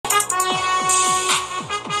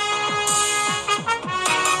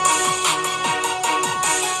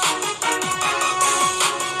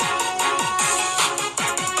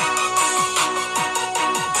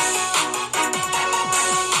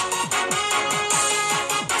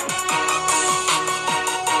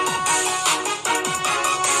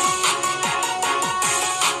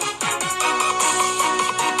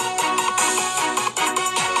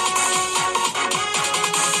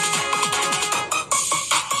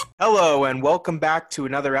Hello, and welcome back to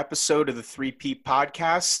another episode of the Three Peat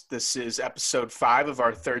Podcast. This is episode 5 of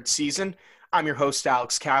our third season. I'm your host,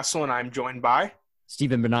 Alex Castle, and I'm joined by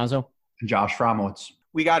Steven Bonazzo. Josh Fromowitz.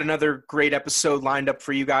 We got another great episode lined up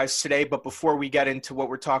for you guys today, but before we get into what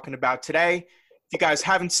we're talking about today, if you guys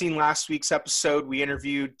haven't seen last week's episode, we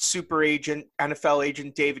interviewed super agent, NFL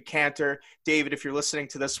agent David Cantor. David, if you're listening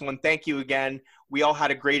to this one, thank you again. We all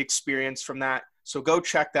had a great experience from that, so go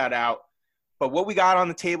check that out. But what we got on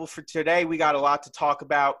the table for today, we got a lot to talk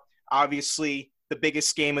about. Obviously, the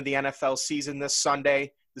biggest game of the NFL season this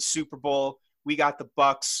Sunday, the Super Bowl. We got the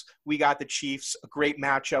Bucs, we got the Chiefs, a great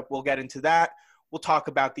matchup. We'll get into that. We'll talk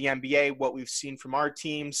about the NBA, what we've seen from our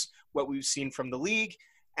teams, what we've seen from the league.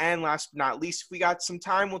 And last but not least, if we got some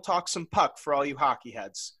time, we'll talk some puck for all you hockey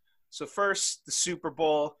heads. So first, the Super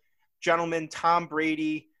Bowl. Gentlemen, Tom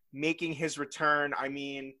Brady making his return. I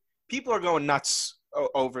mean, people are going nuts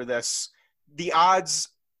over this. The odds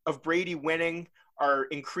of Brady winning are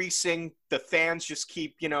increasing. The fans just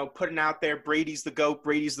keep, putting out there, Brady's the GOAT,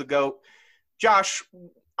 Brady's the GOAT. Josh,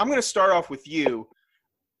 I'm going to start off with you.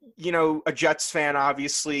 A Jets fan,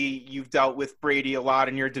 obviously, you've dealt with Brady a lot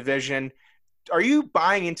in your division. Are you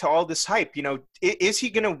buying into all this hype? Is he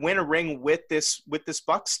going to win a ring with this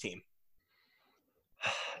Bucs team?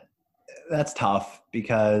 That's tough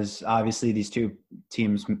because obviously these two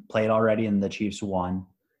teams played already and the Chiefs won.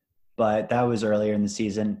 But that was earlier in the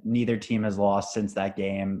season. Neither team has lost since that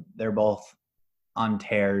game. They're both on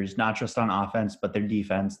tears, not just on offense, but their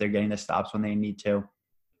defense. They're getting the stops when they need to.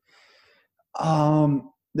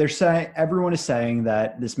 They're saying everyone is saying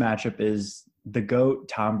that this matchup is the GOAT,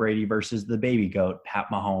 Tom Brady, versus the baby GOAT, Pat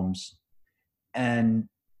Mahomes. And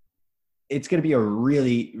it's going to be a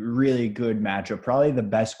really, really good matchup. Probably the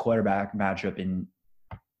best quarterback matchup in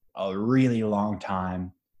a really long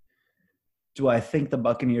time. Do I think the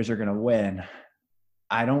Buccaneers are going to win?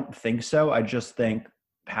 I don't think so. I just think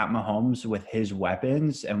Pat Mahomes, with his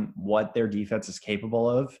weapons and what their defense is capable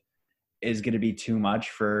of, is going to be too much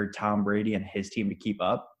for Tom Brady and his team to keep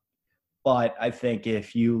up. But I think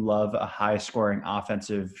if you love a high-scoring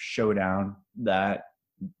offensive showdown, that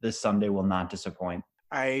this Sunday will not disappoint.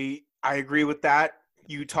 I agree with that.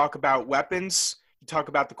 You talk about weapons. You talk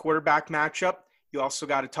about the quarterback matchup. You also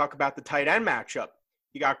got to talk about the tight end matchup.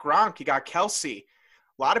 You got Gronk, you got Kelce.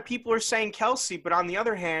 A lot of people are saying Kelce, but on the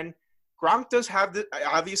other hand, Gronk does have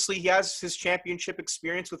obviously he has his championship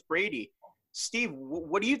experience with Brady. Steve,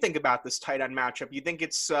 what do you think about this tight end matchup? You think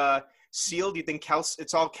it's sealed? Do you think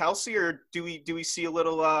it's all Kelce, or do we see a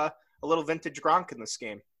little vintage Gronk in this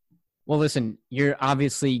game? Well, listen, you're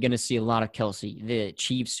obviously going to see a lot of Kelce. The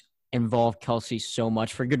Chiefs involve Kelce so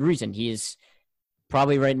much for good reason. He is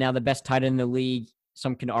probably right now the best tight end in the league.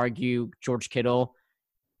 Some can argue George Kittle.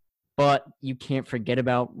 But you can't forget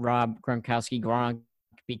about Rob Gronkowski, Gronk,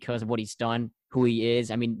 because of what he's done, who he is.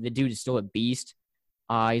 I mean, the dude is still a beast.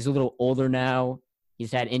 He's a little older now.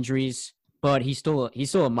 He's had injuries, but he's still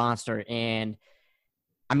a monster. And,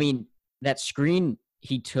 I mean, that screen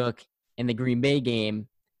he took in the Green Bay game,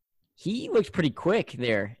 he looked pretty quick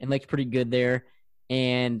there and looked pretty good there.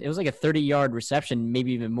 And it was like a 30-yard reception,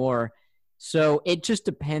 maybe even more. So it just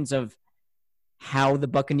depends of how the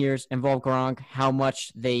Buccaneers involve Gronk, how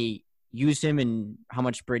much they use him, and how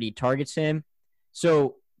much Brady targets him.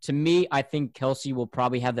 So to me, I think Kelce will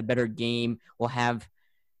probably have the better game, will have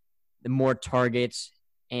the more targets,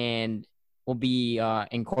 and will be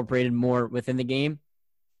incorporated more within the game.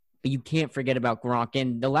 But you can't forget about Gronk.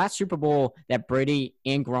 And the last Super Bowl that Brady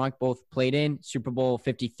and Gronk both played in, Super Bowl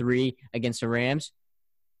 53 against the Rams,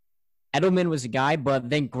 Edelman was a guy, but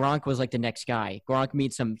then Gronk was like the next guy. Gronk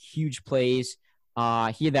made some huge plays.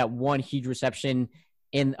 He had that one huge reception,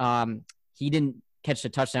 and he didn't catch the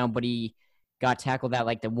touchdown, but he got tackled at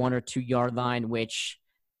like the 1 or 2 yard line, which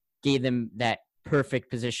gave them that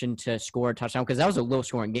perfect position to score a touchdown because that was a low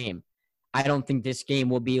scoring game. I don't think this game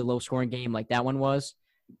will be a low scoring game like that one was.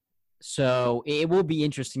 So it will be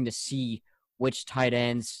interesting to see which tight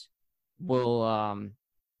ends will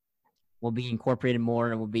be incorporated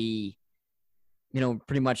more and will be,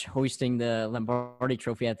 pretty much hoisting the Lombardi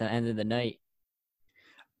Trophy at the end of the night.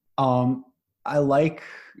 I like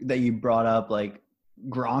that you brought up like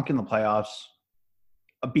Gronk in the playoffs,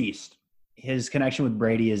 a beast. His connection with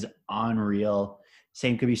Brady is unreal.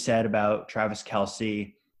 Same could be said about Travis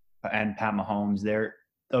Kelce and Pat Mahomes.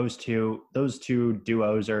 Those two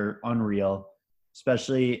duos are unreal.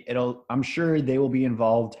 Especially I'm sure they will be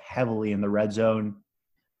involved heavily in the red zone.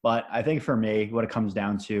 But I think for me, what it comes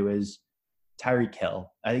down to is Tyreek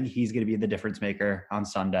Hill. I think he's going to be the difference maker on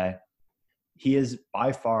Sunday. He is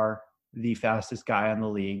by far the fastest guy in the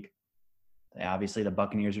league. Obviously, the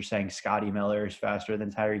Buccaneers are saying Scotty Miller is faster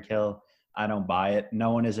than Tyreek Hill. I don't buy it.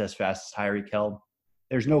 No one is as fast as Tyreek Hill.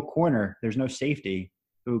 There's no corner. There's no safety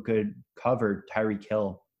who could cover Tyreek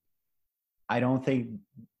Hill. I don't think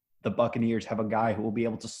the Buccaneers have a guy who will be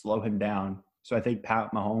able to slow him down. So I think Pat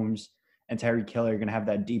Mahomes and Tyreek Hill are going to have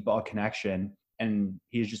that deep ball connection, and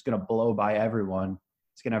he's just going to blow by everyone.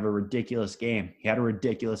 He's going to have a ridiculous game. He had a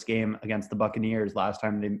ridiculous game against the Buccaneers last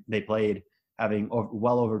time they played, having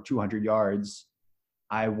well over 200 yards.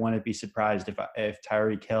 I wouldn't be surprised if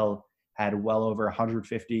Tyreek Hill had well over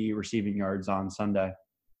 150 receiving yards on Sunday.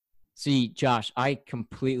 See, Josh, I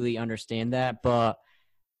completely understand that, but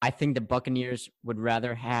I think the Buccaneers would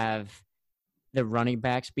rather have the running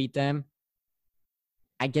backs beat them.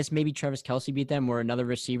 I guess maybe Travis Kelce beat them or another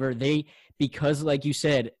receiver. Because like you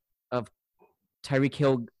said, of Tyreek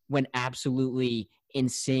Hill went absolutely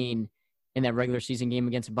insane in that regular season game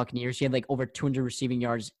against the Buccaneers. He had like over 200 receiving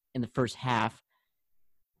yards in the first half.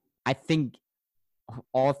 I think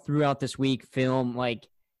all throughout this week, film, like,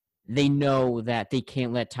 they know that they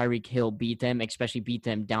can't let Tyreek Hill beat them, especially beat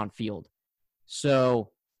them downfield.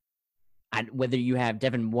 So whether you have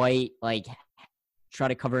Devin White, like, try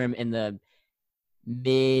to cover him in the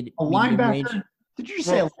medium linebacker range. Did you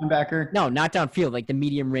say a linebacker? No, not downfield, like the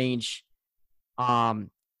medium range.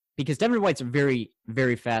 Because Devin White's very,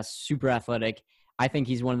 very fast, super athletic. I think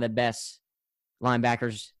he's one of the best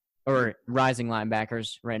linebackers or rising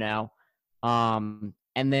linebackers right now. And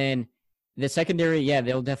then the secondary, yeah,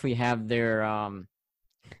 they'll definitely have their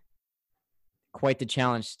quite the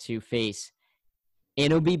challenge to face. And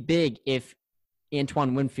it'll be big if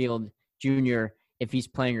Antoine Winfield Jr., if he's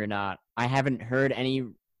playing or not. I haven't heard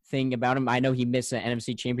anything about him. I know he missed an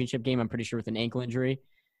NFC Championship game, I'm pretty sure, with an ankle injury.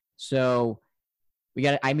 So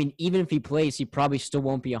even if he plays, he probably still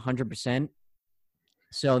won't be 100%.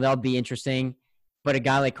 So that'll be interesting. But a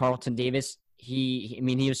guy like Carlton Davis, he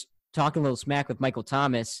was talking a little smack with Michael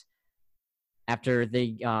Thomas after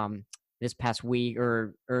this past week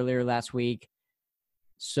or earlier last week.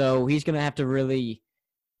 So he's going to have to really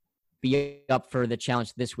be up for the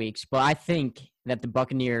challenge this week. But I think that the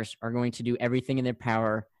Buccaneers are going to do everything in their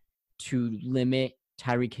power to limit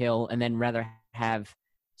Tyreek Hill and then rather have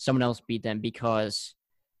someone else beat them, because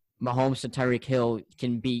Mahomes and Tyreek Hill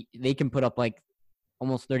they can put up like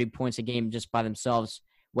almost 30 points a game just by themselves,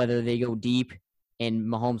 whether they go deep and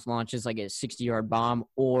Mahomes launches like a 60-yard bomb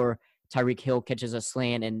or Tyreek Hill catches a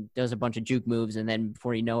slant and does a bunch of juke moves, and then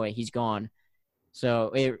before you know it, he's gone.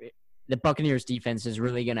 So the Buccaneers defense is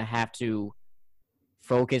really going to have to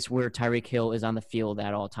focus where Tyreek Hill is on the field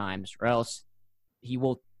at all times, or else he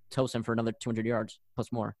will toast him for another 200 yards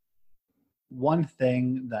plus more. One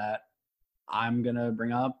thing that I'm going to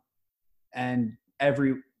bring up, and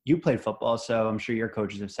you played football, so I'm sure your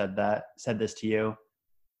coaches have said this to you.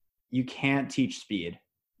 You can't teach speed,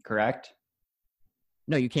 correct?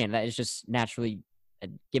 No, you can't. That is just naturally a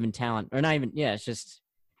given talent. Or not even, yeah, it's just,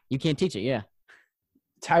 you can't teach it, yeah.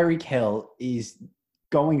 Tyreek Hill is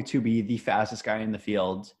going to be the fastest guy in the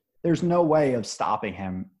field. There's no way of stopping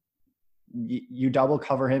him. You double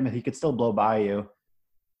cover him and he could still blow by you.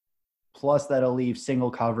 Plus, that'll leave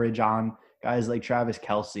single coverage on guys like Travis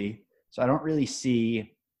Kelce. So I don't really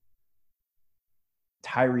see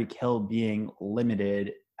Tyreek Hill being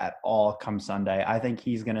limited at all come Sunday. I think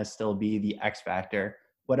he's going to still be the X factor.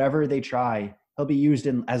 Whatever they try, he'll be used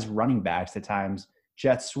as running backs at times,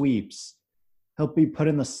 jet sweeps. He'll be put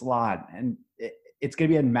in the slot, and it's going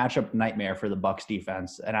to be a matchup nightmare for the Bucs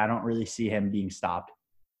defense, and I don't really see him being stopped.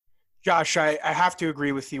 Josh, I have to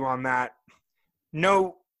agree with you on that.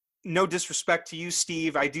 No disrespect to you,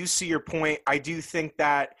 Steve. I do see your point. I do think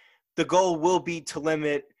that the goal will be to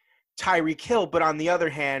limit Tyreek Hill, but on the other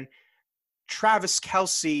hand, Travis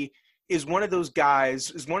Kelce is one of those guys,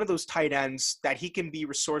 is one of those tight ends that he can be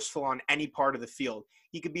resourceful on any part of the field.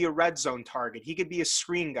 He could be a red zone target. He could be a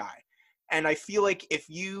screen guy. And I feel like if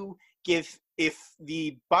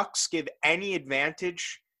the Bucs give any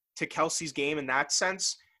advantage to Kelce's game in that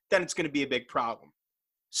sense, then it's going to be a big problem.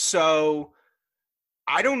 So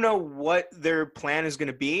I don't know what their plan is going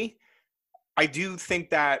to be. I do think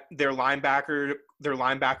that their linebacker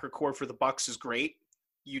core for the Bucs is great.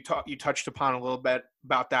 You touched upon a little bit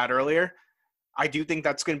about that earlier. I do think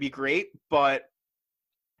that's going to be great, but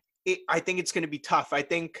I think it's going to be tough. I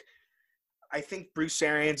think Bruce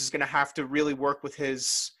Arians is going to have to really work with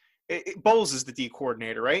Bowles is the D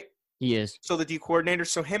coordinator, right? He is. So the D coordinator.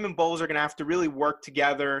 So him and Bowles are going to have to really work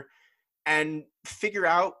together and figure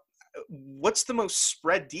out what's the most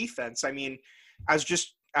spread defense. I mean, as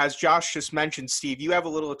Josh just mentioned, Steve, you have a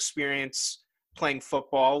little experience playing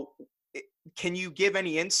football. Can you give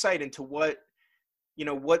any insight into what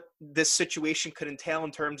what this situation could entail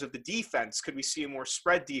in terms of the defense. Could we see a more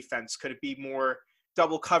spread defense? Could it be more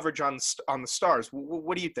double coverage on the stars?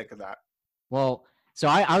 What do you think of that? Well, so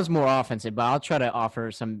I was more offensive, but I'll try to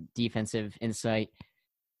offer some defensive insight.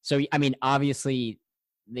 So, I mean, obviously,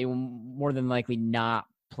 they will more than likely not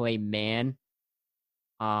play man.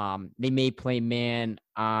 They may play man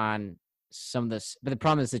on some of this, but the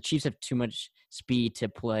problem is the Chiefs have too much speed to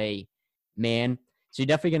play man. So you're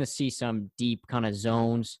definitely going to see some deep kind of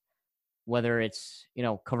zones, whether it's,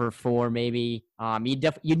 cover 4 maybe.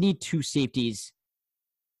 You need 2 safeties,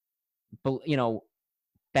 but,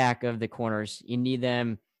 back of the corners. You need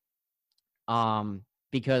them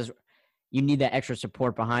because you need that extra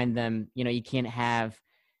support behind them. You can't have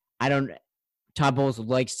Todd Bowles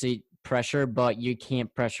likes to pressure, but you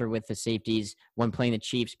can't pressure with the safeties when playing the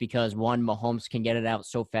Chiefs because 1, Mahomes can get it out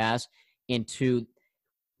so fast, and 2,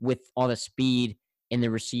 with all the speed in the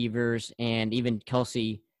receivers and even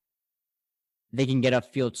Kelce, they can get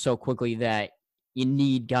upfield so quickly that you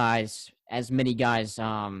need as many guys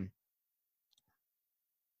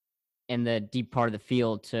in the deep part of the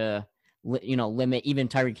field to, limit. Even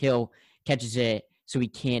Tyreek Hill catches it, so he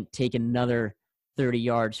can't take another 30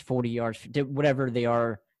 yards, 40 yards, whatever they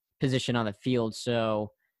are position on the field.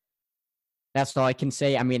 So that's all I can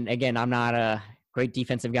say. I mean, again, I'm not a great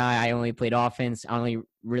defensive guy. I only played offense. I only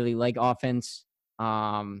really like offense.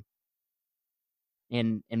 In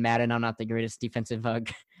Madden, I'm not the greatest defensive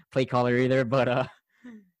play caller either. But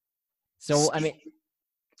so I mean,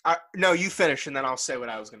 no, you finish, and then I'll say what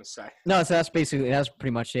I was going to say. No, so that's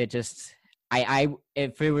pretty much it. Just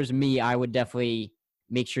if it was me, I would definitely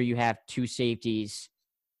make sure you have 2 safeties,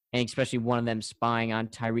 and especially one of them spying on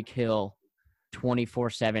Tyreek Hill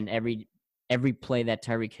 24/7 every play that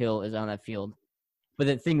Tyreek Hill is on that field. But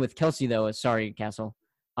the thing with Kelce, though, is sorry, Castle.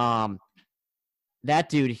 That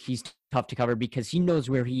dude, he's tough to cover because he knows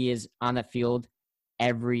where he is on the field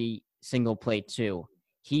every single play too.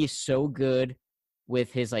 He is so good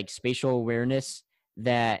with his spatial awareness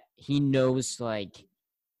that he knows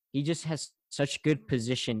he just has such good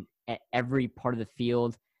position at every part of the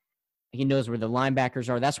field. He knows where the linebackers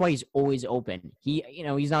are. That's why he's always open. He's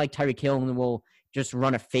not like Tyreek Hill and will just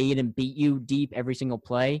run a fade and beat you deep every single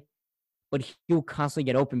play, but he'll constantly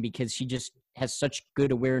get open because he just has such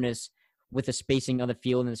good awareness with the spacing of the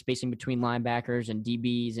field and the spacing between linebackers and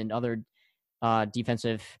DBs and other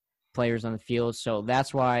defensive players on the field. So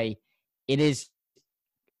that's why it is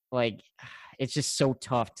it's just so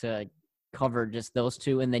tough to cover just those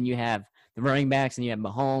 2. And then you have the running backs and you have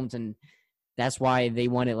Mahomes, and that's why they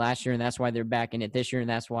won it last year, and that's why they're back in it this year, and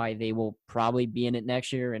that's why they will probably be in it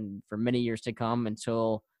next year and for many years to come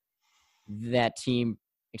until that team,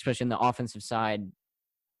 especially on the offensive side,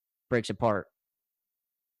 breaks apart.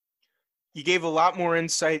 You gave a lot more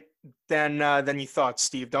insight than you thought,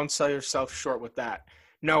 Steve. Don't sell yourself short with that.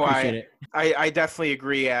 No, I definitely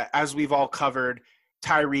agree. As we've all covered,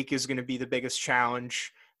 Tyreek is going to be the biggest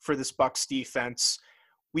challenge for this Bucs defense.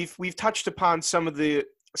 We've touched upon some of the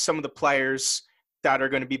players that are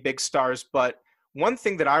going to be big stars, but one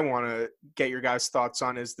thing that I want to get your guys' thoughts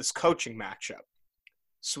on is this coaching matchup.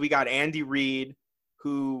 So we got Andy Reid,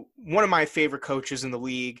 who one of my favorite coaches in the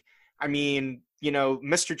league. I mean,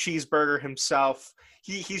 Mr. Cheeseburger himself.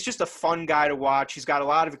 He's just a fun guy to watch. He's got a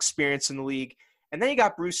lot of experience in the league. And then you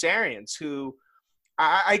got Bruce Arians, who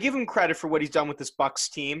I give him credit for what he's done with this Bucs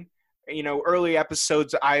team. Early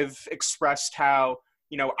episodes I've expressed how,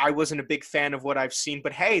 I wasn't a big fan of what I've seen,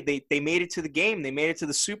 but hey, they made it to the game. They made it to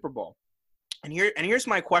the Super Bowl. And here's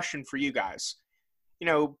my question for you guys.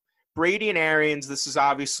 Brady and Arians, this is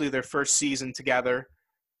obviously their first season together.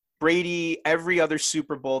 Brady, every other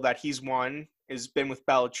Super Bowl that he's won has been with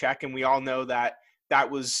Belichick, and we all know that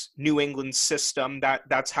was New England's system.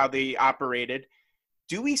 That's how they operated.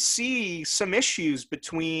 Do we see some issues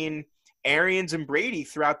between Arians and Brady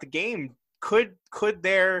throughout the game? Could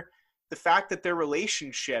the fact that their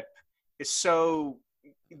relationship is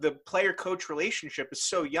the player-coach relationship is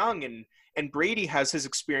so young, and Brady has his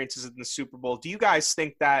experiences in the Super Bowl, do you guys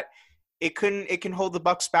think that it can hold the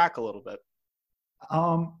Bucs back a little bit?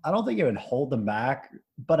 I don't think it would hold them back,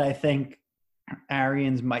 but I think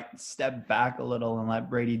Arians might step back a little and let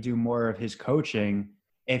Brady do more of his coaching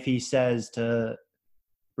if he says to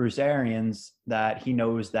Bruce Arians that he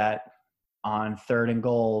knows that on 3rd and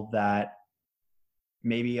goal that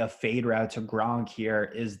maybe a fade route to Gronk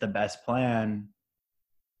here is the best plan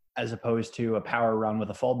as opposed to a power run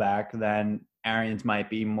with a fullback, then Arians might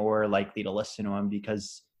be more likely to listen to him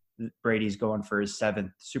because Brady's going for his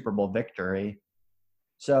 7th Super Bowl victory.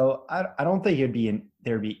 So I don't think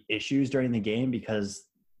there'd be issues during the game because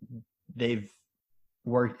it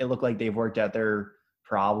looked like they've worked out their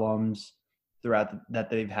problems that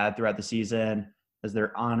they've had throughout the season, as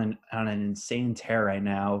they're on an insane tear right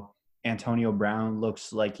now. Antonio Brown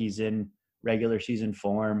looks like he's in regular season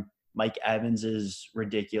form. Mike Evans is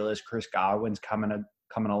ridiculous. Chris Godwin's coming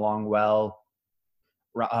along well.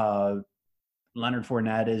 Leonard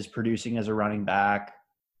Fournette is producing as a running back.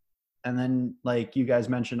 And then, like you guys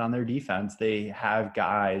mentioned on their defense, they have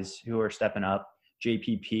guys who are stepping up.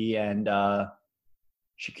 JPP and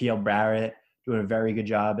Shaquille Barrett doing a very good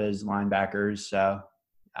job as linebackers. So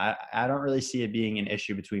I don't really see it being an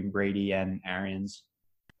issue between Brady and Arians.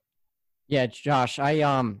 Yeah, Josh,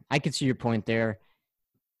 I could see your point there.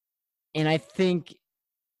 And I think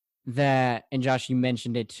that, and Josh, you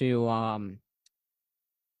mentioned it too,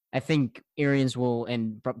 I think Arians will,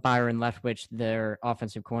 and Byron Leftwich, their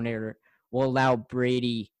offensive coordinator, will allow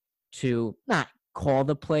Brady to not call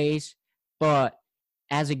the plays, but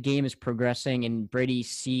as a game is progressing and Brady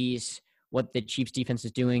sees what the Chiefs defense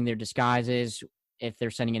is doing, their disguises, if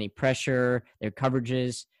they're sending any pressure, their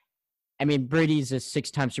coverages. I mean, Brady's a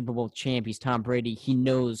 6-time Super Bowl champ. He's Tom Brady. He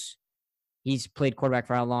knows, he's played quarterback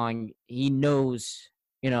for how long. He knows,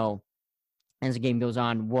 as the game goes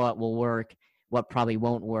on, what will work, what probably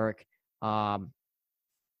won't work.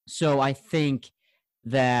 So I think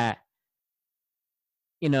that,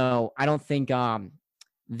 I don't think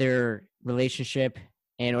their relationship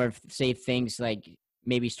or if, say, things like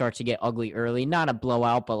maybe start to get ugly early, not a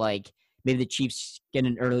blowout, but like maybe the Chiefs get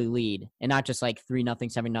an early lead and not just like 3-0,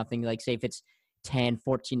 7-0, like say if it's 10,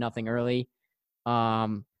 14-0 early.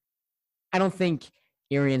 I don't think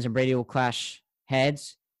Arians and Brady will clash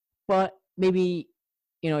heads, but maybe,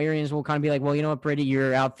 Arians will kind of be like, well, you know what, Brady,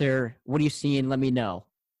 you're out there. What are you seeing? Let me know.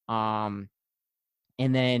 And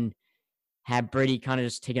then have Brady kind of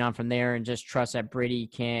just take it on from there and just trust that Brady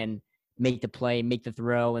can make the play, make the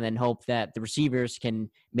throw, and then hope that the receivers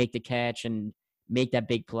can make the catch and make that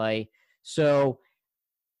big play. So,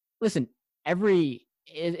 listen,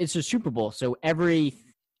 it's a Super Bowl, so every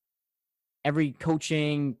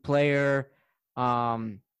coaching, player,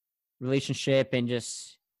 relationship, and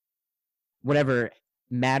just whatever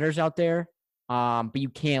matters out there. But you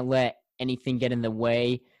can't let anything get in the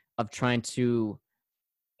way of trying to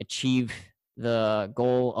achieve the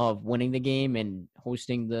goal of winning the game and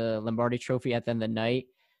hosting the Lombardi Trophy at the end of the night.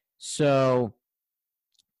 So,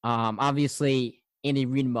 obviously, Andy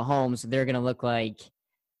Reid and Mahomes, they're going to look like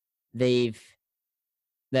that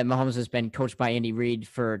Mahomes has been coached by Andy Reid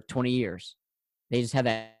for 20 years. They just have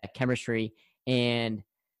that chemistry, and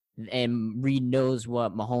Reid knows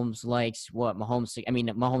what Mahomes likes,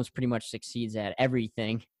 Mahomes pretty much succeeds at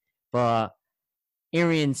everything, but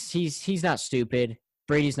Arians, he's not stupid.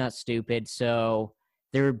 Brady's not stupid. So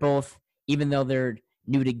they're both, even though they're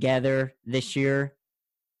new together this year,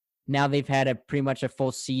 now they've had pretty much a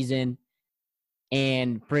full season,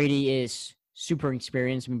 and Brady is super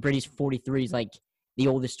experienced. I mean, Brady's 43. He's like the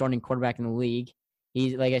oldest starting quarterback in the league.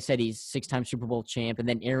 He's, like I said, he's 6-time Super Bowl champ. And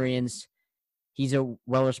then Arians, he's a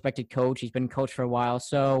well-respected coach. He's been coached for a while.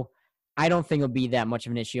 So I don't think it'll be that much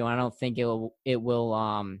of an issue. I don't think it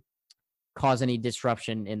will cause any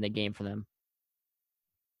disruption in the game for them.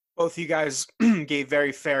 Both of you guys gave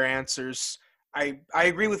very fair answers. I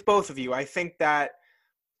agree with both of you. I think that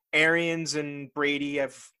Arians and Brady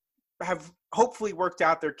have hopefully worked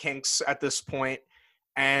out their kinks at this point,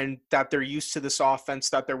 and that they're used to this offense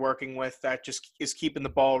that they're working with that just is keeping the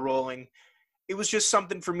ball rolling. It was just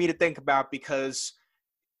something for me to think about because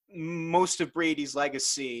most of Brady's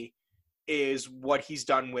legacy is what he's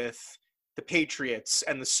done with the Patriots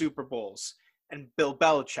and the Super Bowls and Bill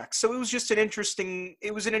Belichick. So it was just an interesting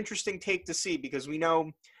take to see because we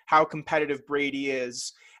know how competitive Brady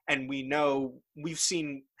is, and we've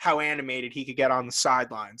seen how animated he could get on the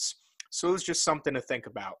sidelines. So it was just something to think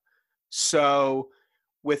about. So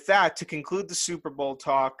with that, to conclude the Super Bowl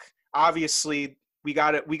talk, obviously we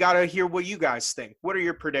gotta hear what you guys think. What are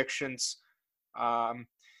your predictions?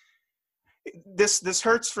 This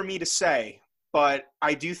hurts for me to say, but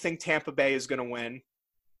I do think Tampa Bay is going to win.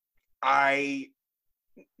 Mahomes,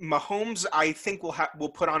 I think will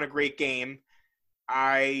put on a great game.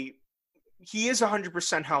 He is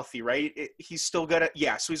 100% healthy, right? He's still good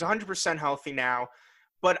so he's 100% healthy now.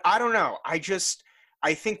 But I don't know. I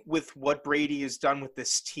think with what Brady has done with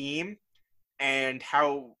this team and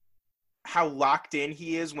how locked in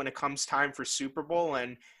he is when it comes time for Super Bowl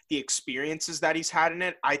and the experiences that he's had in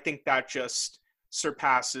it, I think that just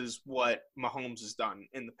surpasses what Mahomes has done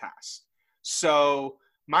in the past. So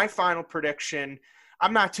my final prediction,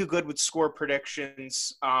 I'm not too good with score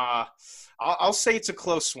predictions. I'll say it's a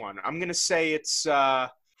close one. I'm going to say it's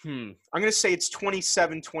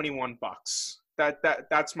 27-21 Bucks.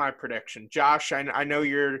 That's my prediction. Josh, I know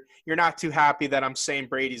you're not too happy that I'm saying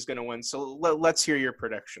Brady's going to win, so let's hear your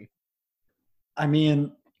prediction. I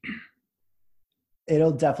mean,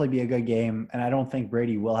 it'll definitely be a good game, and I don't think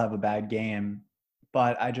Brady will have a bad game.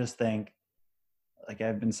 But I just think, like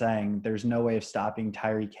I've been saying, there's no way of stopping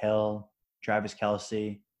Tyreek Hill, Travis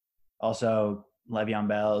Kelce, also Le'Veon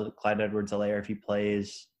Bell, Clyde Edwards-Helaire if he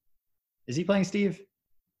plays. Is he playing, Steve?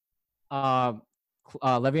 Le'Veon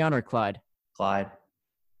or Clyde? Clyde.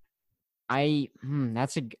 I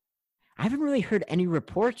haven't really heard any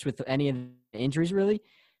reports with any of the injuries, really.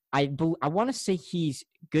 I want to say he's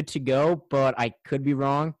good to go, but I could be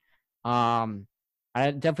wrong.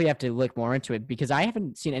 I definitely have to look more into it because I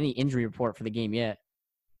haven't seen any injury report for the game yet.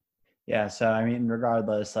 Yeah, so, I mean,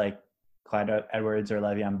 regardless, like Clyde Edwards or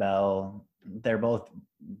Le'Veon Bell, they're both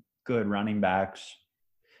good running backs.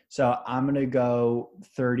 So I'm going to go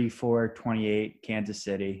 34-28 Kansas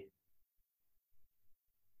City.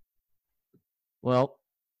 Well,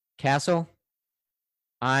 Castle,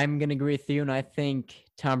 I'm going to agree with you, and I think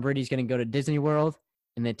Tom Brady's going to go to Disney World,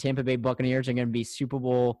 and the Tampa Bay Buccaneers are going to be Super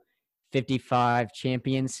Bowl 55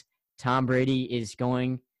 champions. Tom Brady is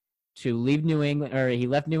going to leave New England, or he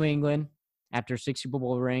left New England after 6 Super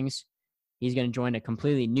Bowl rings. He's going to join a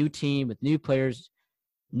completely new team with new players,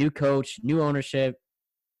 new coach, new ownership,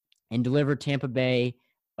 and deliver Tampa Bay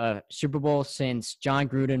a Super Bowl since John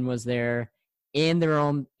Gruden was there in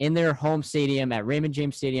their home stadium at Raymond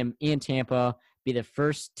James Stadium in Tampa. Be the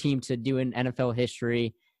first team to do in NFL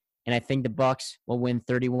history, and I think the Bucs will win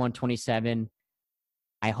 31-27.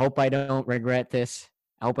 I hope I don't regret this.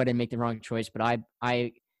 I hope I didn't make the wrong choice, but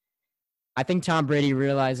I think Tom Brady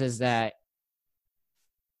realizes that,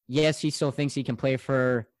 yes, he still thinks he can play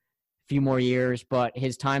for a few more years, but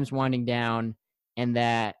his time's winding down, and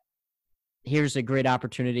that here's a great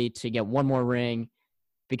opportunity to get one more ring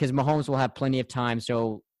because Mahomes will have plenty of time.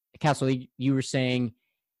 So, Castle, you were saying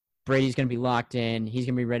Brady's going to be locked in. He's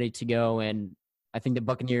going to be ready to go, and I think the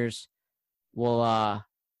Buccaneers will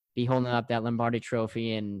be holding up that Lombardi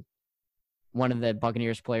trophy, and one of the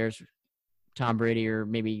Buccaneers players, Tom Brady or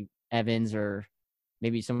maybe Evans or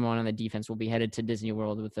maybe someone on the defense, will be headed to Disney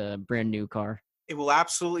World with a brand new car. It will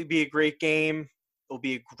absolutely be a great game. It'll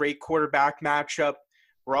be a great quarterback matchup.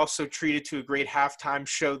 We're also treated to a great halftime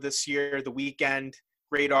show this year, The Weeknd,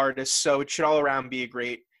 great artists. So it should all around be a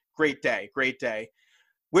great day.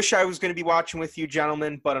 Wish I was going to be watching with you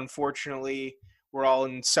gentlemen, but unfortunately we're all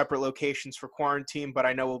in separate locations for quarantine, but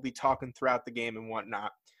I know we'll be talking throughout the game and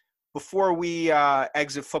whatnot. Before we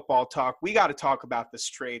exit football talk, we got to talk about this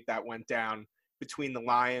trade that went down between the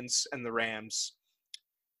Lions and the Rams.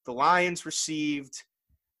 The Lions received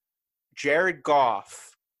Jared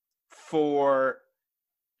Goff for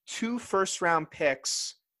 2 first-round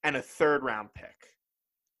picks and a third-round pick,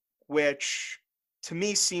 which to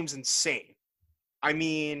me seems insane. I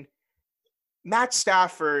mean, Matt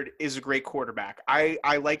Stafford is a great quarterback. I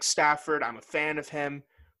like Stafford. I'm a fan of him.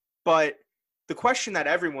 But the question that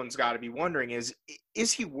everyone's got to be wondering is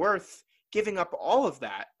he worth giving up all of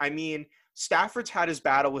that? I mean, Stafford's had his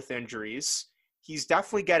battle with injuries. He's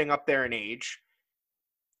definitely getting up there in age.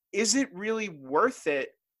 Is it really worth it?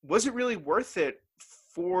 Was it really worth it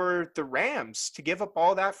for the Rams to give up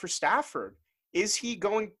all that for Stafford? Is he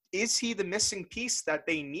the missing piece that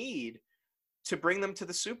they need to bring them to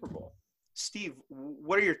the Super Bowl? Steve,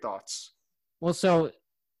 what are your thoughts? Well, so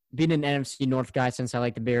being an NFC North guy since I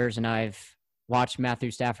like the Bears, and I've watched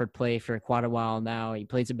Matthew Stafford play for quite a while now. He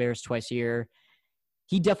plays the Bears twice a year.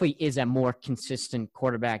 He definitely is a more consistent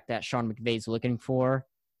quarterback that Sean McVay's looking for,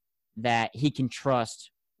 that he can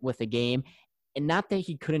trust with the game. And not that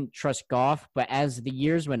he couldn't trust Goff, but as the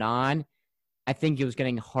years went on, I think it was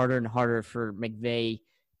getting harder and harder for McVay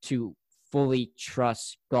to fully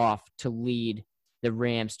trust Goff to lead the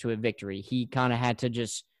Rams to a victory. He kind of had to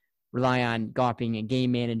just rely on Goff being a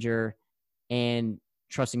game manager and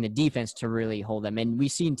trusting the defense to really hold them. And we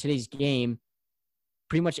see in today's game,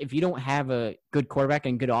 pretty much if you don't have a good quarterback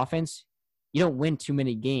and good offense, you don't win too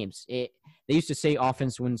many games. They used to say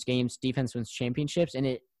offense wins games, defense wins championships, and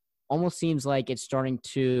it almost seems like it's starting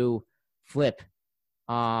to flip.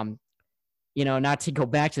 Not to go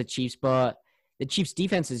back to the Chiefs, but the Chiefs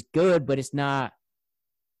defense is good, but it's not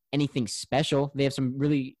anything special. They have some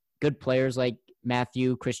really good players like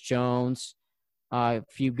Matthew, Chris Jones, a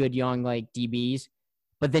few good young like DBs,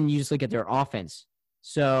 but then you just look at their offense.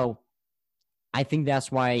 So I think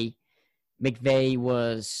that's why McVay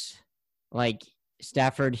was like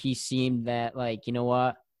Stafford. He seemed that like, you know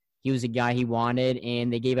what? He was a guy he wanted,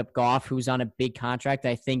 and they gave up Goff, who's on a big contract.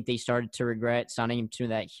 I think they started to regret signing him to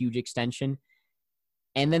that huge extension.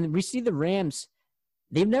 And then we see the Rams.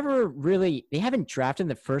 they've never really – they haven't drafted in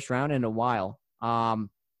the first round in a while.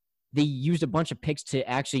 They used a bunch of picks to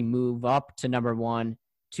actually move up to number 1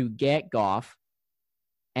 to get Goff.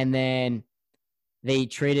 And then they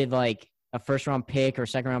traded like a first-round pick or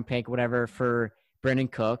second-round pick, whatever, for Brandon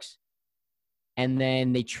Cooks. And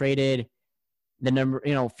then they traded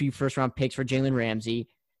a few first-round picks for Jalen Ramsey.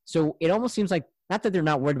 So it almost seems like, not that they're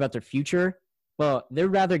not worried about their future, but they'd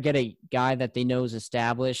rather get a guy that they know is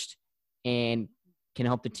established and can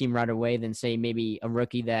help the team right away than, say, maybe a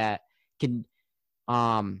rookie that can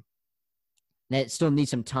that still needs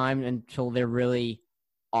some time until they're really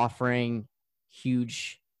offering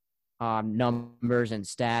huge numbers and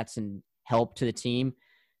stats and help to the team.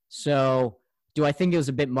 So do I think it was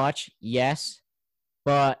a bit much? Yes.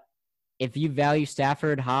 But if you value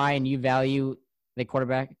Stafford high and you value the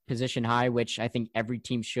quarterback position high, which I think every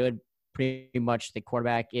team should, pretty much the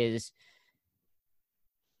quarterback is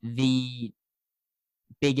the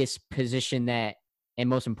biggest position and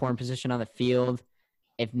most important position on the field.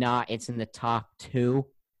 If not, it's in the top 2.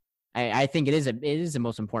 I think it is the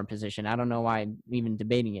most important position. I don't know why I'm even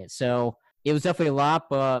debating it. So it was definitely a lot,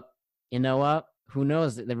 but you know what? Who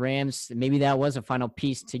knows? The Rams, maybe that was a final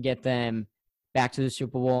piece to get them back to the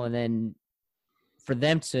Super Bowl and then for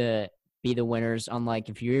them to be the winners, unlike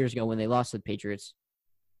a few years ago when they lost to the Patriots.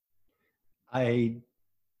 I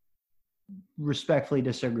respectfully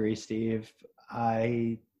disagree, Steve.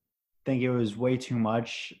 I think it was way too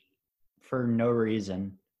much for no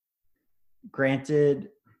reason. Granted,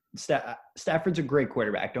 Stafford's a great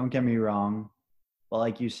quarterback. Don't get me wrong. But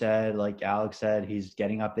like you said, like Alex said, he's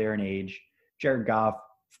getting up there in age. Jared Goff,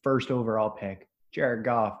 first overall pick. Jared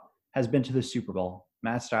Goff has been to the Super Bowl.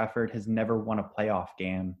 Matt Stafford has never won a playoff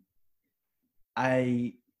game.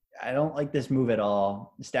 I don't like this move at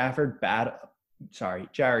all.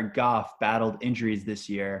 Jared Goff battled injuries this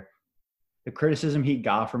year. The criticism he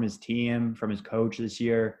got from his team, from his coach this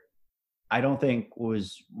year, I don't think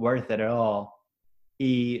was worth it at all.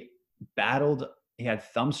 He had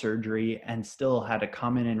thumb surgery and still had to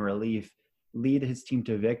come in relief, lead his team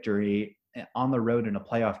to victory on the road in a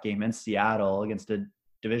playoff game in Seattle against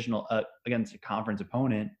a conference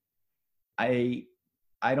opponent. I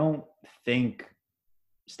don't think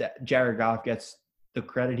Jared Goff gets the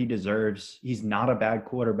credit he deserves. He's not a bad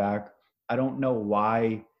quarterback. I don't know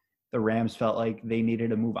why the Rams felt like they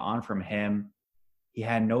needed to move on from him. He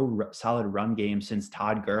had no solid run game since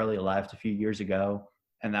Todd Gurley left a few years ago,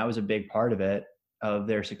 and that was a big part of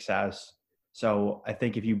their success. So I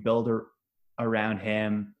think if you build around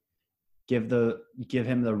him, give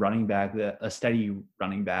him the running back, a steady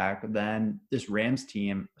running back, then this Rams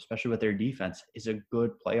team, especially with their defense, is a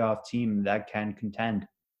good playoff team that can contend.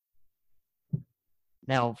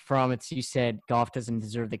 Now, you said Goff doesn't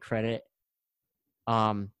deserve the credit,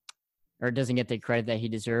 or doesn't get the credit that he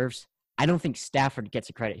deserves. I don't think Stafford gets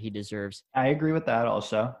the credit he deserves. I agree with that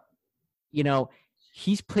also.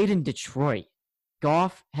 He's played in Detroit.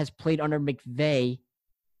 Goff has played under McVay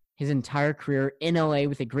his entire career in LA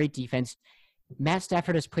with a great defense. Matt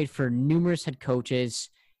Stafford has played for numerous head coaches.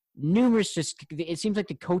 It seems like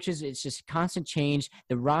the coaches, it's just constant change.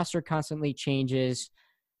 The roster constantly changes.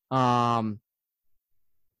 Like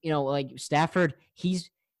Stafford,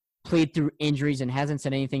 he's played through injuries and hasn't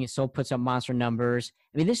said anything and still puts up monster numbers.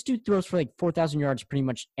 I mean, this dude throws for like 4,000 yards pretty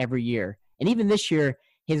much every year. And even this year,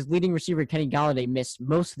 his leading receiver, Kenny Golladay, missed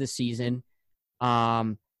most of the season.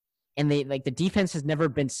 And the defense has never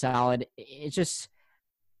been solid. It's just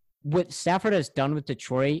what Stafford has done with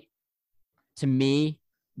Detroit, to me,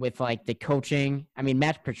 with like the coaching. I mean,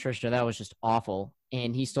 Matt Patricia, that was just awful.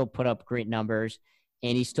 And he still put up great numbers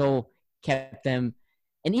and he still kept them.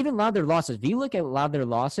 And even a lot of their losses, if you look at a lot of their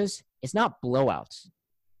losses, it's not blowouts.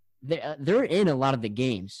 They're in a lot of the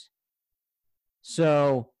games.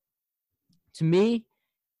 So, to me,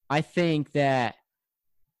 I think that,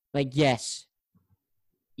 yes,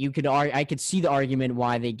 I could see the argument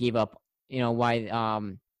why they gave up, why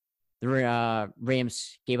the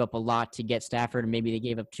Rams gave up a lot to get Stafford, and maybe they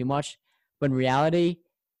gave up too much. But in reality,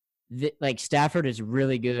 Stafford is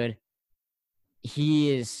really good.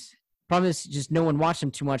 Problem is just no one watched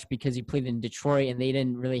him too much because he played in Detroit and they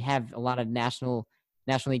didn't really have a lot of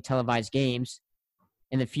nationally televised games.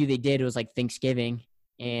 And the few they did, it was like Thanksgiving.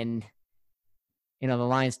 And, the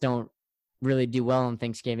Lions don't really do well on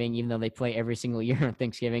Thanksgiving, even though they play every single year on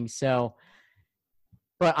Thanksgiving. So,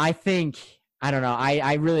 but I don't know.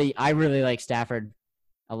 I really like Stafford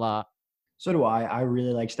a lot. So do I. I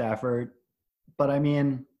really like Stafford. But I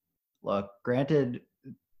mean, look, granted,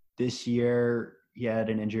 this year he had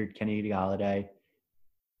an injured Kenny Golladay,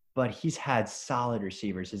 but he's had solid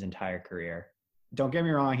receivers his entire career. Don't get me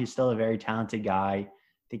wrong, he's still a very talented guy.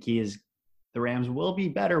 think the Rams will be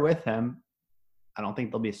better with him. I don't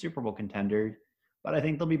think they'll be a Super Bowl contender, but I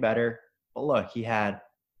think they'll be better. But look, he had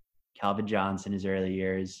Calvin Johnson in his early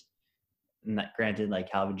years. And that, granted,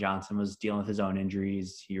 like Calvin Johnson was dealing with his own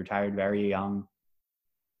injuries. He retired very young.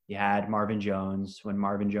 He had Marvin Jones when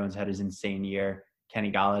Marvin Jones had his insane year.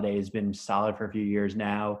 Kenny Golladay has been solid for a few years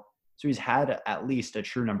now. So he's had at least a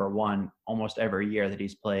true number one almost every year that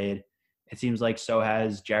he's played. It seems like so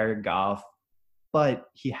has Jared Goff, but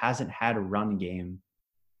he hasn't had a run game.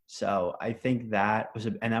 So I think that was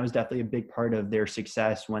definitely a big part of their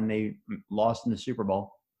success when they lost in the Super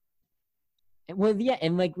Bowl. Well, yeah,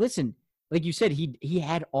 and like, listen, like you said, he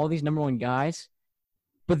had all these number one guys,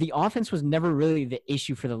 but the offense was never really the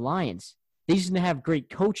issue for the Lions. They just didn't have great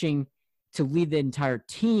coaching to lead the entire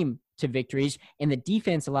team to victories, and the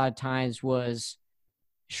defense a lot of times was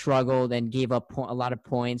struggled and gave up a lot of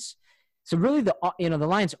points. So really, the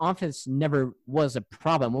Lions' offense never was a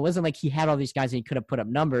problem. It wasn't like he had all these guys and he could have put up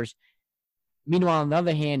numbers. Meanwhile, on the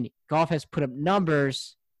other hand, Goff has put up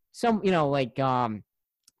numbers. Some, like now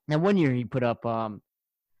one year he put up.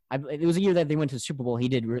 It was a year that they went to the Super Bowl. He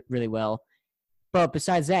did really well. But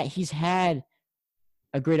besides that, he's had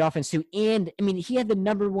a great offense too. And I mean, he had the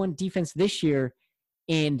number one defense this year,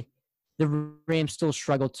 and the Rams still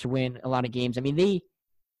struggled to win a lot of games. I mean,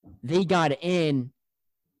 they got in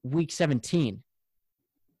week 17.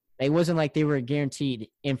 It wasn't like they were guaranteed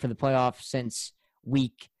in for the playoffs since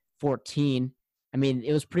week 14. I mean,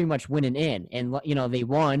 it was pretty much winning in, and they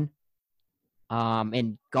won.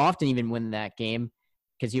 And Goff didn't even win that game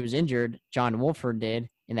because he was injured. John Wolford did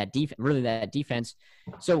in that defense.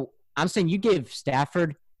 So I'm saying you give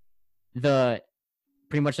Stafford pretty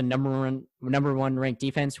much the number one ranked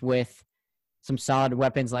defense with some solid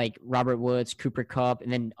weapons like Robert Woods, Cooper Kupp,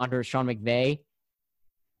 and then under Sean McVay.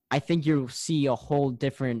 I think you'll see a whole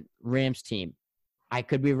different Rams team. I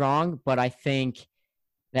could be wrong, but I think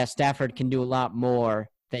that Stafford can do a lot more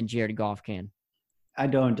than Jared Goff can. I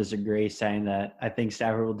don't disagree saying that. I think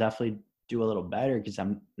Stafford will definitely do a little better because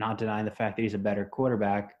I'm not denying the fact that he's a better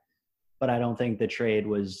quarterback, but I don't think the trade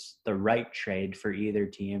was the right trade for either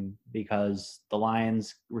team because the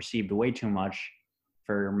Lions received way too much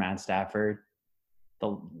for Matt Stafford.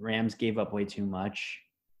 The Rams gave up way too much,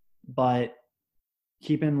 but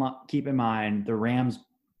keep in mind the Rams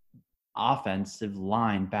offensive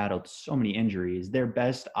line battled so many injuries. Their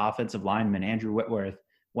best offensive lineman, Andrew Whitworth,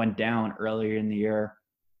 went down earlier in the year.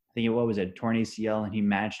 I think torn ACL, and he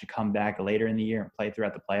managed to come back later in the year and play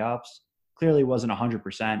throughout the playoffs. Clearly wasn't 100%.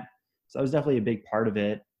 So that was definitely a big part of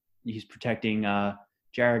it. He's protecting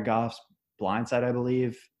Jared Goff's blind side, I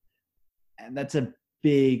believe. And that's a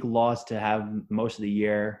big loss to have most of the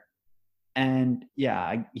year. And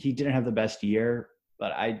yeah, he didn't have the best year,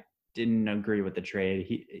 but I didn't agree with the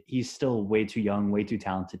trade. He's still way too young, way too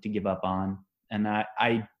talented to give up on. And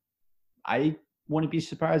I wouldn't be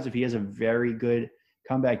surprised if he has a very good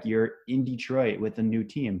comeback year in Detroit with a new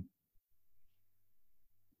team.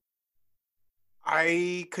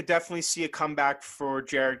 I could definitely see a comeback for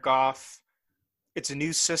Jared Goff. It's a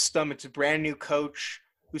new system. It's a brand new coach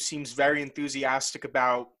who seems very enthusiastic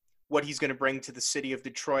about what he's going to bring to the city of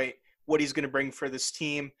Detroit, what he's going to bring for this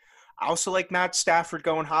team. I also like Matt Stafford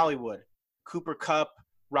going Hollywood. Cooper Kupp,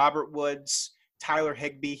 Robert Woods, Tyler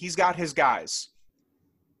Higbee. He's got his guys.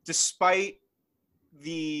 Despite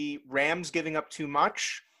the Rams giving up too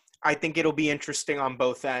much, I think it'll be interesting on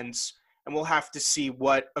both ends, and we'll have to see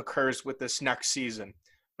what occurs with this next season.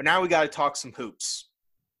 But now we got to talk some hoops.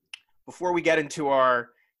 Before we get into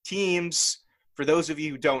our teams, for those of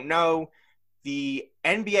you who don't know, the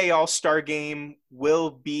NBA All-Star Game will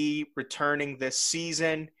be returning this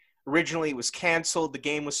season. Originally, it was canceled. The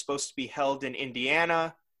game was supposed to be held in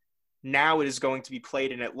Indiana. Now it is going to be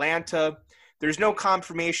played in Atlanta. There's no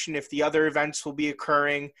confirmation if the other events will be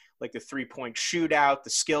occurring, like the three-point shootout,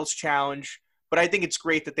 the skills challenge, but I think it's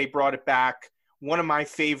great that they brought it back. One of my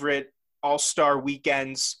favorite All-Star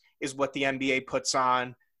weekends is what the NBA puts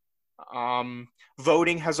on.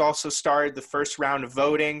 Voting has also started, the first round of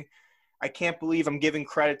voting. I can't believe I'm giving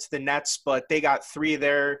credit to the Nets, but they got three of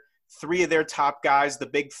their top guys, the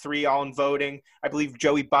big three, all in voting. I believe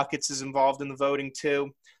Joey Buckets is involved in the voting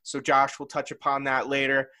too, so Josh will touch upon that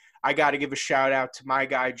later. I got to give a shout out to my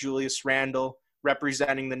guy, Julius Randle,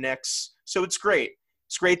 representing the Knicks. So it's great.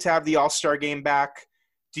 It's great to have the All-Star Game back.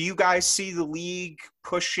 Do you guys see the league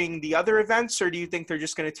pushing the other events, or do you think they're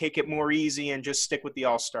just going to take it more easy and just stick with the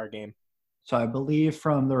All-Star Game? So I believe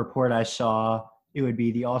from the report I saw, it would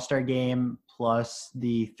be the All-Star Game plus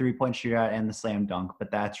the three-point shootout and the slam dunk,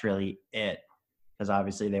 but that's really it because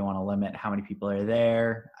obviously they want to limit how many people are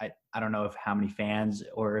there. I don't know how many fans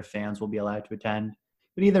or if fans will be allowed to attend.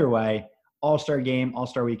 But either way, All-Star game,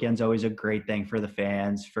 All-Star weekend's always a great thing for the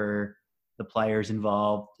fans, for the players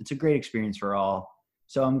involved. It's a great experience for all.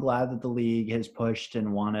 So I'm glad that the league has pushed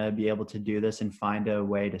and want to be able to do this and find a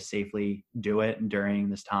way to safely do it during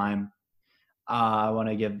this time. I want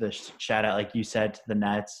to give the shout out, like you said, to the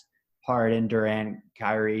Nets. Harden, Durant,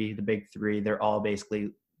 Kyrie, the big three, they're all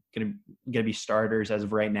basically going to be starters as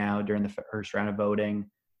of right now during the first round of voting.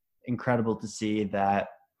 Incredible to see that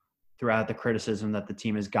throughout the criticism that the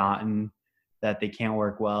team has gotten, that they can't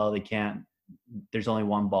work well, there's only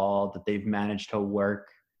one ball, that they've managed to work.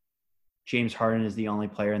 James Harden is the only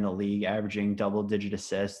player in the league averaging double-digit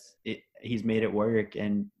assists. He's made it work,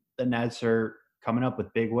 and the Nets are coming up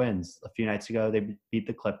with big wins. A few nights ago, they beat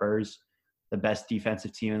the Clippers, the best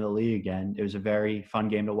defensive team in the league, and it was a very fun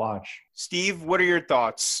game to watch. Steve, what are your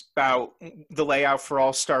thoughts about the layout for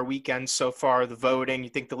All-Star Weekend so far, the voting? You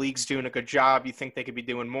think the league's doing a good job? You think they could be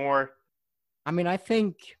doing more? I mean, I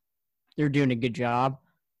think they're doing a good job.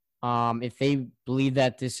 If they believe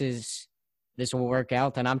that this will work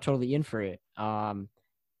out, then I'm totally in for it.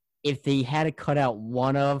 If they had to cut out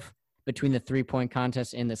between the 3-point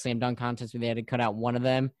contest and the slam dunk contest, if they had to cut out one of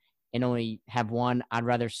them and only have one, I'd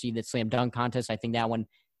rather see the slam dunk contest. I think that one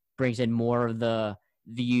brings in more of the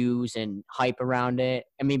views and hype around it.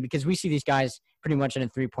 I mean, because we see these guys pretty much in a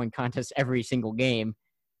 3-point contest every single game.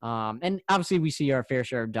 And obviously we see our fair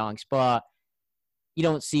share of dunks, but you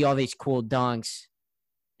don't see all these cool dunks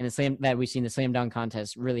that we see in the slam dunk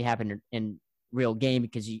contest really happen in real game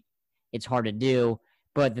because it's hard to do.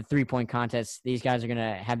 But the 3-point contest, these guys are going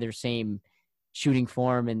to have their same shooting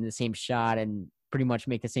form and the same shot and pretty much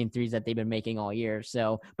make the same threes that they've been making all year.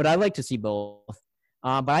 So, but I like to see both.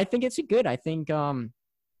 But I think it's good. I think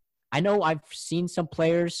I know I've seen some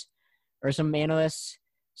players or some analysts.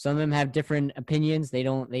 Some of them have different opinions. They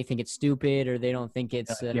think it's stupid, or they don't think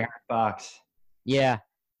it's De'Aaron Fox. Yeah,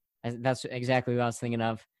 that's exactly what I was thinking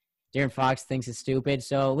of. De'Aaron Fox thinks it's stupid.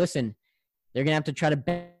 So listen, they're going to have to try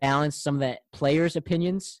to balance some of the players'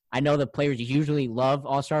 opinions. I know the players usually love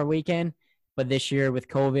All-Star Weekend, but this year with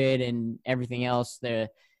COVID and everything else,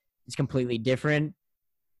 it's completely different.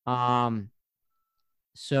 So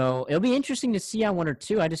it'll be interesting to see on one or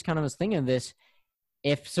two. I just kind of was thinking of this.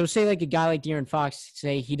 Say like a guy like De'Aaron Fox,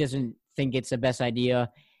 say he doesn't think it's the best idea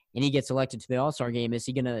and he gets elected to the All-Star game, is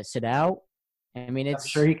he going to sit out? I mean, I'm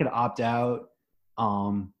sure he could opt out.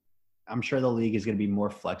 I'm sure the league is going to be more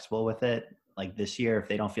flexible with it. Like this year, if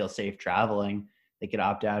they don't feel safe traveling, they could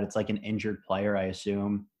opt out. It's like an injured player, I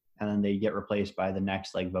assume, and then they get replaced by the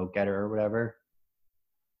next like vote getter or whatever.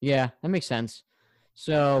 Yeah, that makes sense.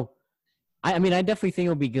 So, I mean, I definitely think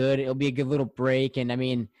it'll be good. It'll be a good little break. And I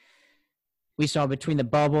mean, we saw between the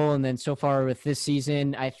bubble and then so far with this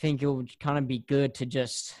season, I think it would kind of be good to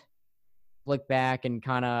just look back and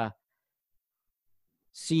kind of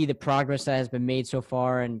see the progress that has been made so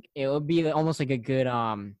far. And it would be almost like a good,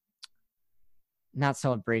 not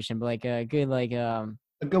celebration, but like a good,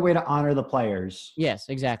 a good way to honor the players. Yes,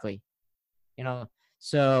 exactly.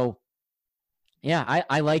 So yeah,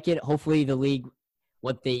 I like it. Hopefully the league,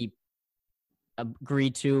 what they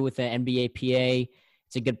agreed to with the NBA PA,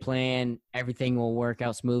 it's a good plan. Everything will work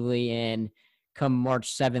out smoothly. And come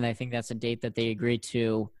March 7th, I think that's a date that they agreed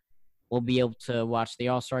to. We'll be able to watch the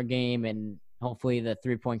All-Star game and hopefully the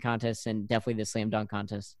 3-point contest and definitely the slam dunk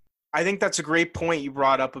contest. I think that's a great point you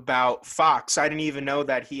brought up about Fox. I didn't even know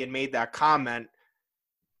that he had made that comment.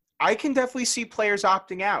 I can definitely see players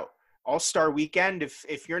opting out. All-Star Weekend,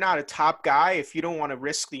 if you're not a top guy, if you don't want to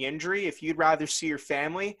risk the injury, if you'd rather see your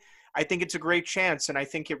family, I think it's a great chance. And I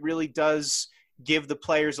think it really does give the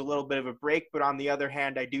players a little bit of a break. But on the other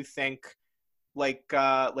hand, I do think, like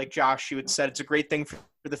Josh, you had said, it's a great thing for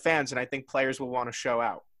the fans. And I think players will want to show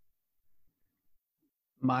out.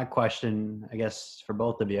 My question, I guess, for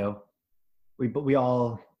both of you, we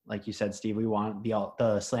all, like you said, Steve, we want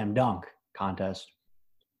the slam dunk contest.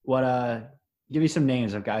 Give me some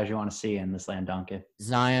names of guys you want to see in the slam dunk.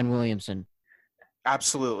 Zion Williamson.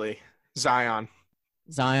 Absolutely. Zion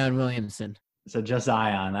Williamson. So just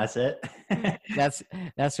Zion, that's it?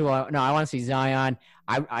 that's who I want to see Zion.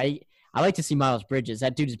 I like to see Miles Bridges.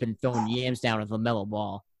 That dude has been throwing yams down with LaMelo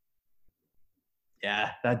Ball.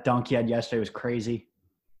 Yeah, that dunk he had yesterday was crazy.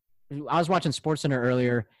 I was watching SportsCenter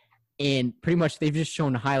earlier, and pretty much they've just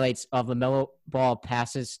shown highlights of LaMelo Ball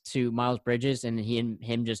passes to Miles Bridges and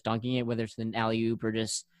him just dunking it, whether it's an alley-oop or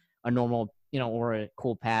just a normal, or a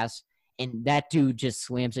cool pass. And that dude just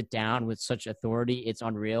slams it down with such authority. It's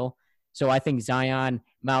unreal. So I think Zion,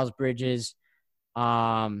 Miles Bridges.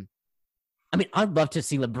 I mean, I'd love to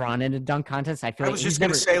see LeBron in a dunk contest. I was just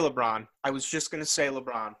going to say LeBron.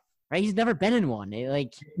 right? He's never been in one.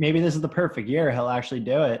 Maybe this is the perfect year. He'll actually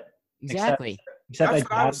do it. Exactly. Except That's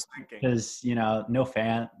what I was thinking. Because,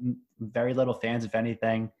 very little fans, if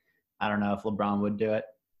anything. I don't know if LeBron would do it.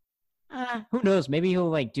 Who knows? Maybe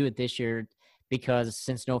he'll do it this year because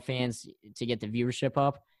since no fans to get the viewership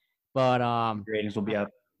up. But ratings will be up.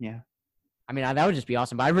 Yeah. I mean, that would just be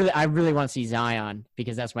awesome. But I really want to see Zion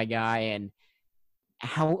because that's my guy. And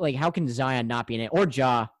how can Zion not be in it? Or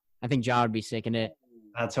Ja? I think Ja would be sick in it.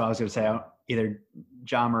 That's what I was going to say. Either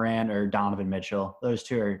Ja Morant or Donovan Mitchell. Those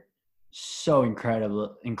two are so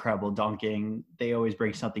incredible dunking. They always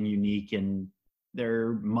bring something unique, and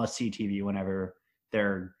they're must-see TV whenever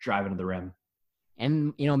they're driving to the rim.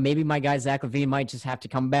 And, maybe my guy Zach LaVine might just have to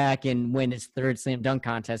come back and win his third slam dunk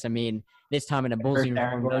contest. I mean, this time in a Bulls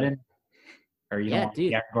uniform. Gordon? Or you don't want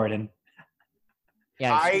Aaron Gordon?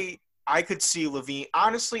 Yeah, I could see LaVine.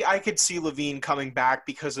 Honestly, I could see LaVine coming back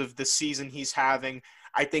because of the season he's having.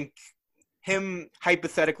 I think him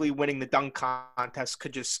hypothetically winning the dunk contest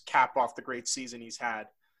could just cap off the great season he's had.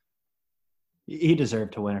 He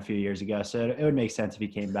deserved to win a few years ago, so it would make sense if he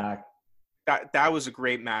came back. That was a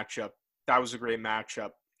great matchup.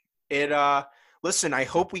 Listen, I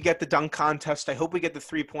hope we get the dunk contest. I hope we get the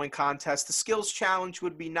 3-point contest. The skills challenge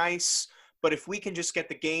would be nice, but if we can just get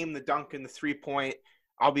the game, the dunk, and the 3-point,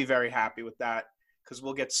 I'll be very happy with that because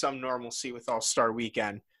we'll get some normalcy with All-Star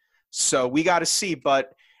Weekend. So we got to see.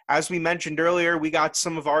 But as we mentioned earlier, we got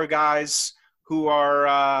some of our guys who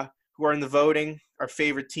are in the voting, our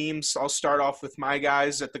favorite teams. I'll start off with my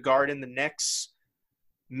guys at the Garden, the Knicks.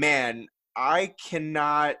 Man, I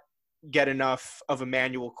cannot get enough of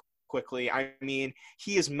Immanuel Quickley. I mean,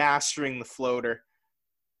 he is mastering the floater.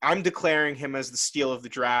 I'm declaring him as the steal of the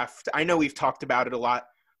draft. I know we've talked about it a lot,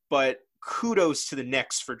 but kudos to the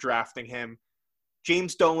Knicks for drafting him.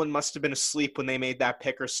 James Dolan must have been asleep when they made that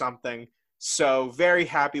pick or something. So very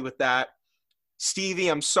happy with that. Stevie,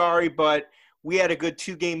 I'm sorry, but we had a good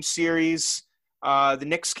 2-game series. The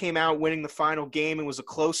Knicks came out winning the final game. It was a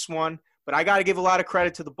close one, but I got to give a lot of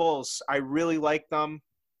credit to the Bulls. I really like them.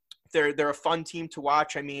 They're a fun team to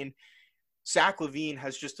watch. I mean, Zach LaVine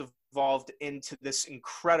has just evolved into this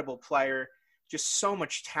incredible player, just so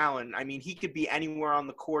much talent. I mean, he could be anywhere on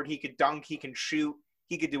the court. He could dunk, he can shoot,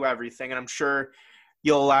 he could do everything. And I'm sure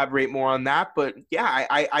you'll elaborate more on that. But yeah,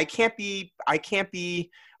 I can't be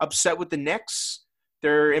upset with the Knicks.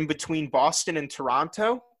 They're in between Boston and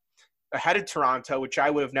Toronto, ahead of Toronto, which I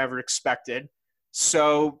would have never expected.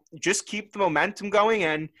 So just keep the momentum going,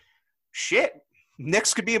 and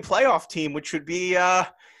Knicks could be a playoff team, which would be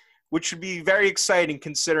very exciting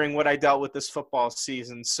considering what I dealt with this football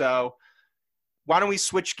season. So why don't we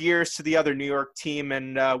switch gears to the other New York team,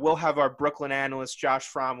 and we'll have our Brooklyn analyst,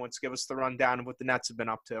 Josh Fromwitz, give us the rundown of what the Nets have been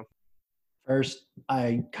up to. First,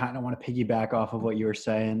 I kind of want to piggyback off of what you were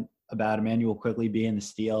saying about Immanuel Quickley being the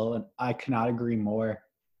steal, and I cannot agree more.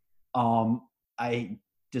 I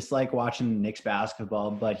dislike watching the Knicks basketball,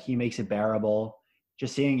 but he makes it bearable.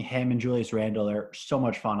 Just seeing him and Julius Randle are so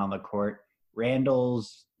much fun on the court.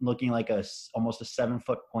 Randle's looking like almost a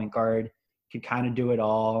 7-foot point guard. Can kind of do it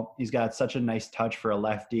all. He's got such a nice touch for a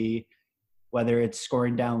lefty, whether it's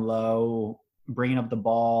scoring down low, bringing up the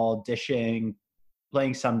ball, dishing,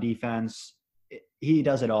 playing some defense. He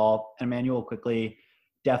does it all. And Immanuel Quickley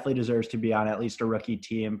definitely deserves to be on at least a rookie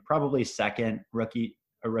team, probably second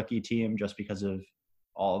a rookie team just because of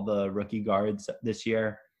all the rookie guards this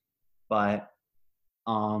year. But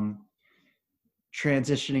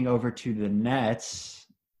transitioning over to the Nets,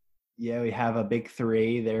 yeah, we have a big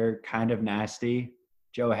three. They're kind of nasty.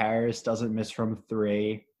 Joe Harris doesn't miss from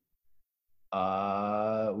 3.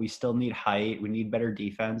 We still need height. We need better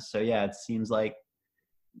defense. So, yeah, it seems like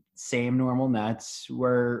same normal Nets.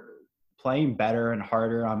 We're playing better and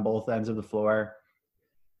harder on both ends of the floor.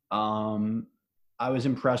 I was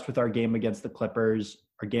impressed with our game against the Clippers.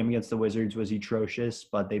 Our game against the Wizards was atrocious,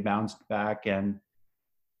 but they bounced back and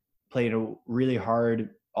played a really hard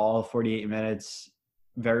all 48 minutes.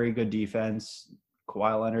 Very good defense.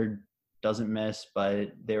 Kawhi Leonard doesn't miss,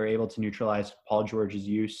 but they were able to neutralize Paul George's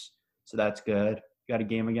use, so that's good. Got a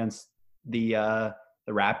game against the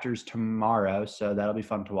Raptors tomorrow, so that'll be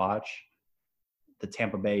fun to watch. The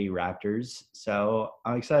Tampa Bay Raptors. So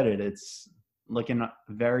I'm excited. It's looking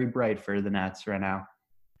very bright for the Nets right now.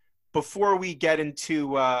 Before we get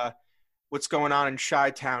into what's going on in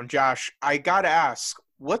Chi-Town, Josh, I got to ask,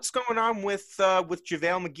 what's going on with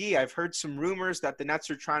JaVale McGee? I've heard some rumors that the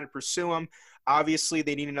Nets are trying to pursue him. Obviously,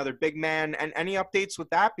 they need another big man. And any updates with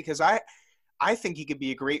that? Because I think he could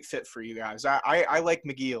be a great fit for you guys. I like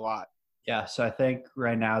McGee a lot. Yeah, so I think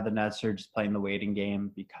right now the Nets are just playing the waiting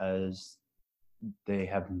game because they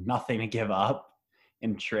have nothing to give up.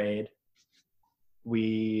 in trade.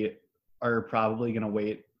 We are probably going to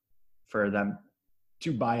wait for them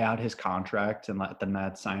to buy out his contract and let the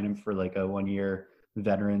Nets sign him for like a 1-year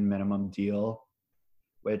veteran minimum deal,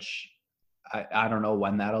 which I don't know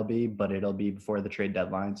when that'll be, but it'll be before the trade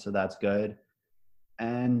deadline. So that's good.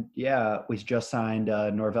 And yeah, we just signed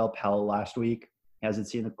Norvell Pell last week. He hasn't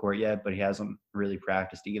seen the court yet, but he hasn't really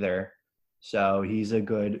practiced either. So he's a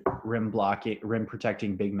good rim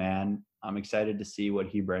protecting big man. I'm excited to see what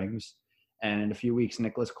he brings. And in a few weeks,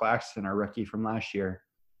 Nicholas Claxton, our rookie from last year,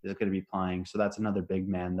 is going to be playing. So that's another big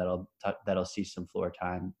man that'll see some floor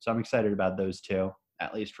time. So I'm excited about those two,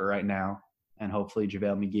 at least for right now. And hopefully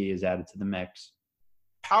JaVale McGee is added to the mix.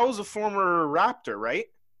 Powell's a former Raptor, right?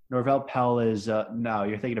 Norvell Pell is no,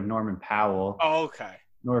 you're thinking of Norman Powell. Oh, okay.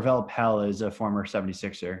 Norvell Pell is a former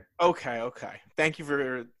 76er. Okay. Thank you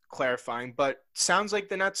for clarifying. But sounds like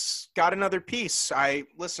the Nets got another piece. I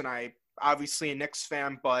obviously a Knicks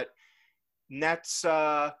fan, but Nets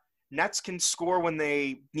can score when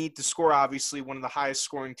they need to score. Obviously, one of the highest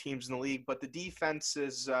scoring teams in the league, but the defense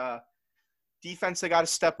they got to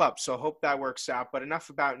step up. So I hope that works out. But enough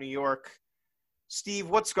about New York. Steve,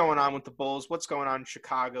 what's going on with the Bulls? What's going on in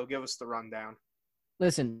Chicago? Give us the rundown.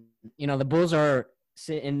 Listen, the Bulls are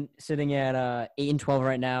sitting at 8-12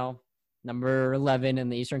 right now, number 11 in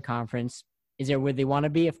the Eastern Conference. Is there where they want to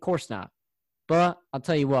be? Of course not. But I'll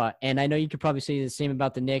tell you what, and I know you could probably say the same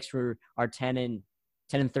about the Knicks, who are 10-13,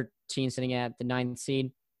 sitting at the 9th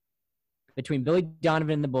seed. Between Billy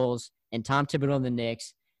Donovan and the Bulls and Tom Thibodeau and the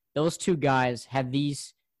Knicks, those two guys have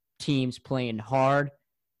these teams playing hard,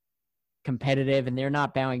 competitive, and they're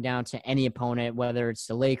not bowing down to any opponent, whether it's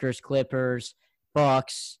the Lakers, Clippers,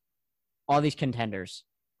 Bucks, all these contenders.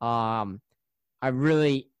 I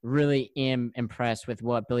really, really am impressed with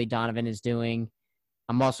what Billy Donovan is doing.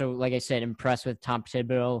 I'm also, like I said, impressed with Tom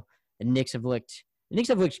Thibodeau. The Knicks have looked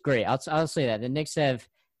great. I'll say that. The Knicks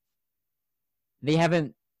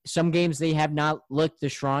some games they have not looked the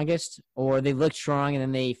strongest, or they looked strong and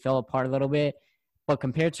then they fell apart a little bit. But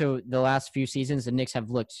compared to the last few seasons, the Knicks have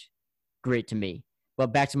looked great to me.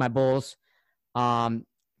 But back to my Bulls. For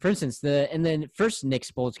instance, in the first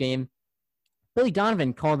Knicks Bulls game, Billy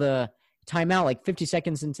Donovan called a timeout like 50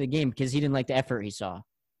 seconds into the game because he didn't like the effort he saw.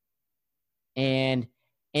 And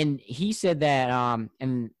he said that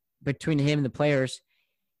and between him and the players,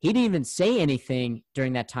 he didn't even say anything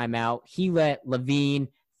during that timeout. He let Levine,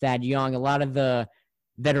 Thad Young, a lot of the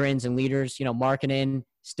veterans and leaders, Markkanen,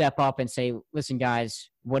 step up and say, listen, guys,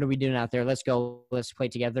 what are we doing out there? Let's go. Let's play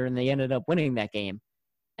together. And they ended up winning that game.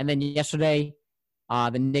 And then yesterday,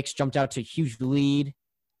 the Knicks jumped out to a huge lead,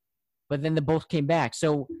 but then the Bulls came back.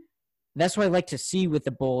 So that's what I like to see with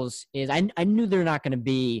the Bulls is I knew they're not going to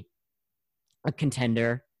be a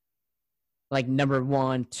contender, like number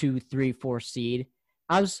 1, 2, 3, 4 seed.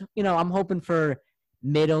 I'm hoping for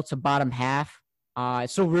middle to bottom half.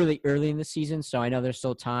 It's still really early in the season, so I know there's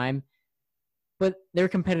still time. But they're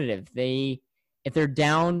competitive. If they're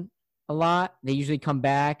down a lot, they usually come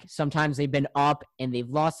back. Sometimes they've been up and they've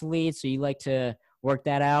lost the lead, so you like to work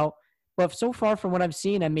that out. But so far from what I've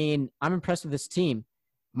seen, I'm impressed with this team.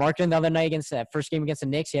 Markkanen the other night against that first game against the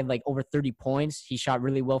Knicks, he had like over 30 points. He shot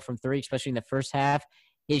really well from 3, especially in the first half.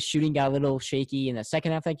 His shooting got a little shaky in the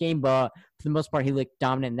second half of that game, but for the most part, he looked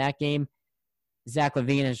dominant in that game. Zach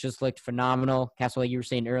LaVine has just looked phenomenal. Castle, like you were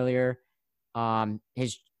saying earlier,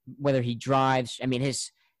 whether he drives,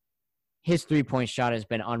 his 3-point shot has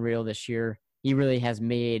been unreal this year. He really has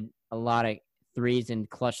made a lot of threes and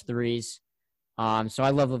clutch threes. So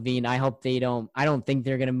I love LaVine. I hope I don't think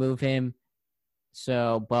they're going to move him.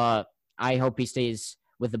 But I hope he stays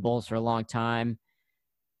with the Bulls for a long time.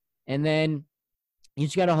 And then you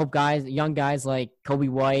just got to hope young guys like Kobe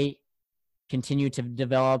White continue to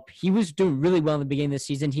develop. He was doing really well in the beginning of the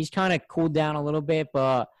season. He's kind of cooled down a little bit,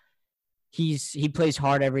 but he plays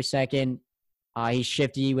hard every second. He's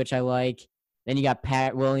shifty, which I like. Then you got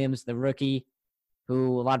Pat Williams, the rookie,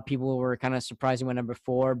 who a lot of people were kind of surprised he went number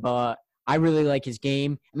 4, but I really like his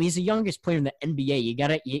game. He's the youngest player in the NBA.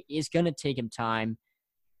 It's going to take him time.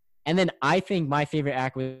 And then I think my favorite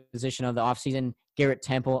acquisition of the offseason, Garrett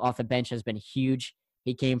Temple off the bench, has been huge.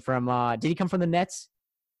 He came from did he come from the Nets?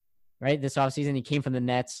 Right? This offseason, he came from the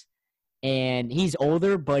Nets. And he's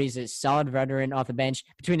older, but he's a solid veteran off the bench.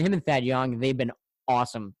 Between him and Thad Young, they've been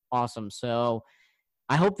awesome. So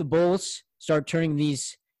I hope the Bulls start turning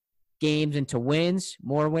these games into wins,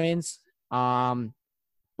 more wins.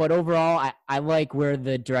 But overall, I like where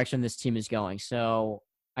the direction this team is going. So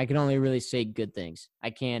I can only really say good things. I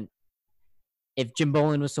can't – if Jim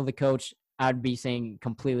Boylen was still the coach, I'd be saying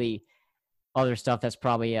completely other stuff that's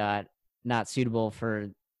probably not suitable for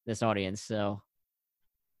this audience. So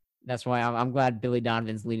That's why I'm glad Billy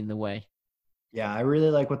Donovan's leading the way. Yeah, I really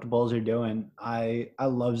like what the Bulls are doing. I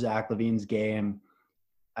love Zach LaVine's game.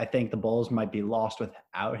 I think the Bulls might be lost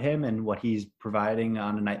without him and what he's providing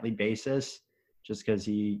on a nightly basis, just because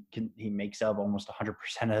he makes up almost 100%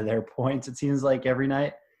 of their points, it seems like, every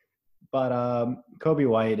night. But Kobe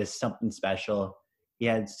White is something special. He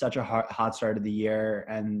had such a hot start of the year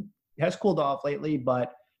and he has cooled off lately,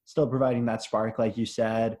 but still providing that spark, like you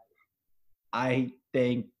said. I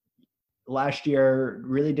think last year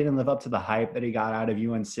really didn't live up to the hype that he got out of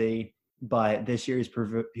UNC, but this year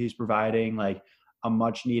he's providing like a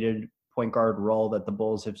much needed point guard role that the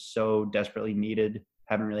Bulls have so desperately needed.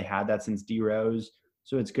 Haven't really had that since D Rose.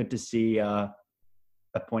 So it's good to see a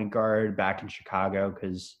point guard back in Chicago,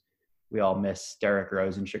 because we all miss Derrick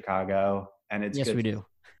Rose in Chicago. And it's Yes, good we do.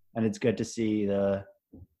 And it's good to see the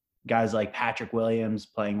guys like Patrick Williams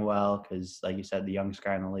playing well, because like you said, the youngest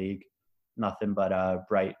guy in the league, nothing but a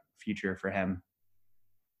bright future for him.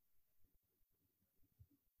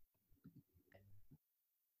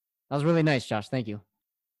 That was really nice, Josh. Thank you.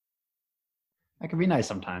 That can be nice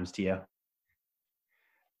sometimes to you.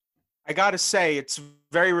 I got to say, it's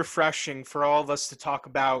very refreshing for all of us to talk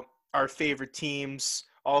about our favorite teams,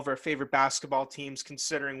 all of our favorite basketball teams,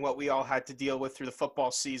 considering what we all had to deal with through the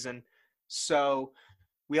football season. So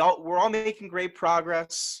we're all making great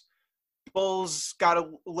progress. Bulls got a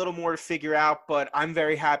little more to figure out, but I'm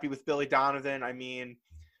very happy with Billy Donovan. I mean,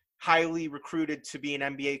 highly recruited to be an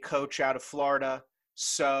NBA coach out of Florida.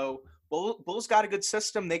 So Bulls got a good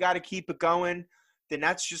system. They got to keep it going. The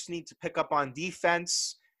Nets just need to pick up on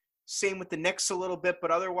defense. Same with the Knicks a little bit,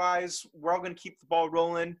 but otherwise, we're all going to keep the ball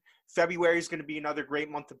rolling. February is going to be another great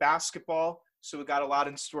month of basketball, so we got a lot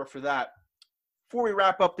in store for that. Before we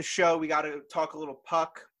wrap up the show, we got to talk a little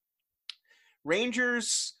puck.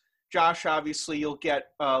 Rangers, Josh, obviously you'll get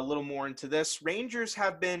a little more into this. Rangers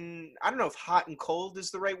have been, I don't know if hot and cold is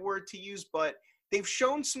the right word to use, but they've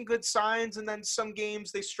shown some good signs, and then some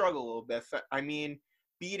games they struggle a little bit. I mean,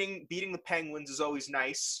 beating the Penguins is always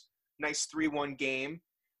nice. Nice 3-1 game.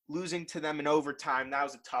 Losing to them in overtime, that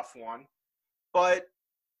was a tough one. But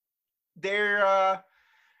they're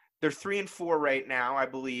 3-4 right now, I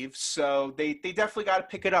believe. So they definitely got to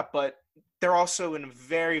pick it up, but they're also in a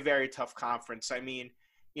very, very tough conference. I mean,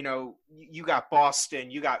 you know, you got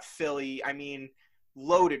Boston, you got Philly. I mean,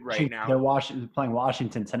 loaded right now. They're playing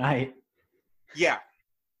Washington tonight. Yeah,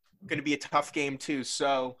 going to be a tough game too.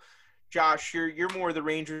 So, Josh, you're more the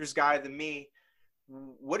Rangers guy than me.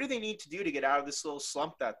 What do they need to do to get out of this little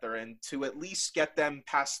slump that they're in to at least get them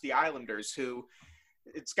past the Islanders, who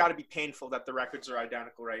it's got to be painful that the records are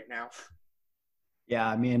identical right now? Yeah,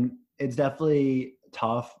 I mean, it's definitely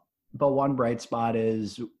tough, but one bright spot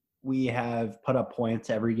is we have put up points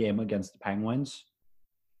every game against the Penguins.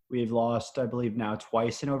 We've lost, I believe, now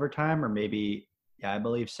twice in overtime, or maybe, yeah, I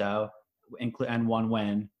believe so, and one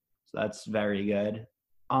win. So that's very good.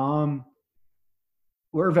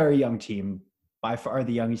 We're a very young team, by far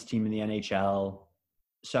the youngest team in the NHL.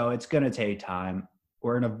 So it's going to take time.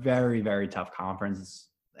 We're in a very, very tough conference.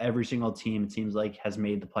 Every single team, it seems like, has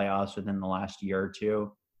made the playoffs within the last year or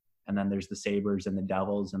two. And then there's the Sabres and the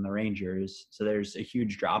Devils and the Rangers. So there's a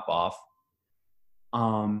huge drop-off.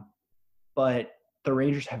 But the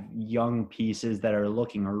Rangers have young pieces that are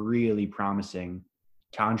looking really promising.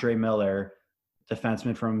 K'Andre Miller,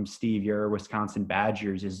 defenseman from Steve Ure, Wisconsin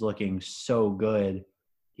Badgers, is looking so good.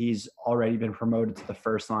 He's already been promoted to the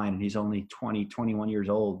first line, and he's only 21 years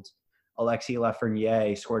old. Alexis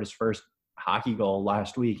Lafreniere scored his first hockey goal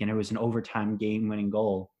last week, and it was an overtime game-winning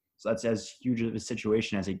goal. So that's as huge of a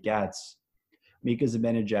situation as it gets. Mika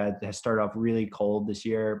Zibanejad has started off really cold this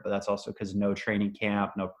year, but that's also because no training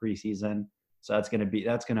camp, no preseason. So that's going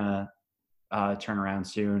to turn around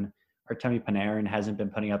soon. Artemi Panarin hasn't been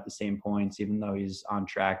putting up the same points, even though he's on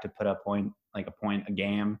track to put up a point a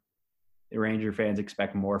game. The Ranger fans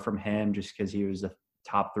expect more from him just because he was a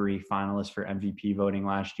top 3 finalist for MVP voting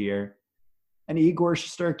last year. And Igor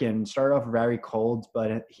Shesterkin started off very cold,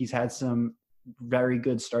 but he's had some very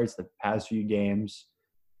good starts the past few games.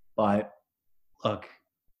 But look,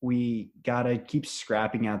 we got to keep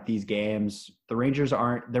scrapping out these games. The Rangers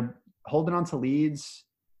they're holding on to leads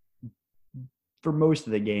for most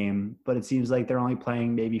of the game, but it seems like they're only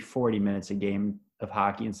playing maybe 40 minutes a game of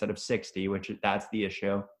hockey instead of 60, which that's the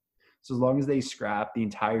issue. So as long as they scrap the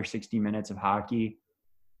entire 60 minutes of hockey,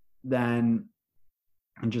 then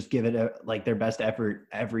and just give it their best effort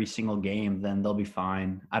every single game, then they'll be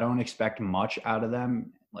fine. I don't expect much out of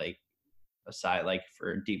them, aside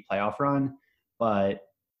for a deep playoff run, but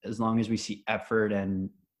as long as we see effort and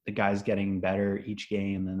the guys getting better each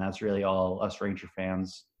game, then that's really all us Ranger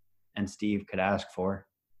fans and Steve could ask for.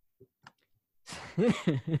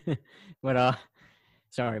 but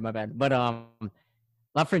sorry, my bad. But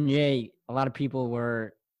Lafreniere, a lot of people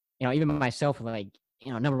were, even myself, like,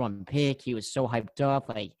 number one pick. He was so hyped up.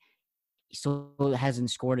 Like, he still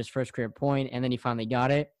hasn't scored his first career point, and then he finally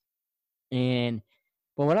got it.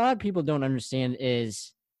 But what a lot of people don't understand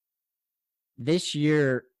is this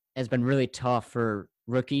year has been really tough for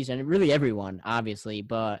rookies and really everyone, obviously.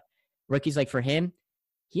 But rookies, like for him,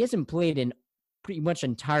 he hasn't played in pretty much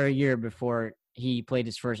entire year before he played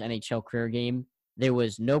his first NHL career game. There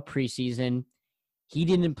was no preseason. He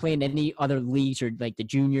didn't play in any other leagues or like the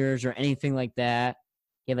juniors or anything like that.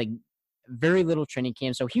 He had like very little training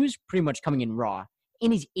camp. So he was pretty much coming in raw.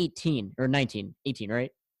 And he's 18 or 19, 18,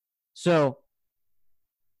 right? So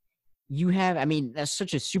that's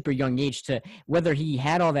such a super young age to whether he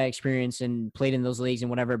had all that experience and played in those leagues and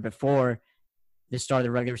whatever before the start of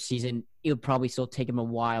the regular season, it'll probably still take him a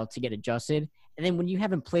while to get adjusted. And then when you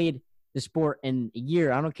haven't played the sport in a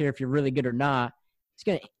year, I don't care if you're really good or not, it's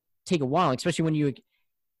going to take a while, especially when you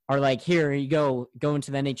are like, here you go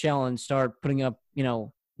into the NHL and start putting up,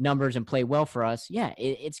 numbers and play well for us. Yeah,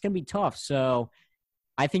 it's going to be tough. So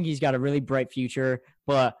I think he's got a really bright future,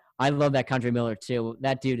 but I love that K'Andre Miller too.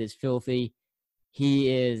 That dude is filthy.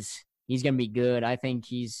 He's going to be good. I think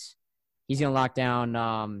he's going to lock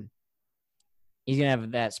down, he's going to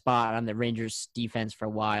have that spot on the Rangers defense for a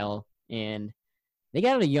while. And they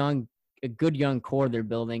got a good young core they're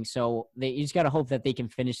building. So you just got to hope that they can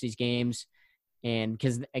finish these games. And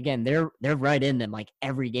because again, they're right in them like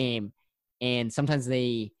every game. And sometimes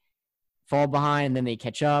they fall behind and then they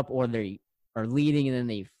catch up, or they are leading and then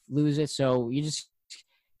they lose it. So you just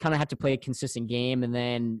kind of have to play a consistent game. And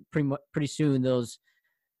then pretty soon those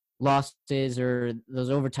losses or those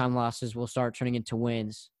overtime losses will start turning into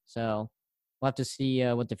wins. So we'll have to see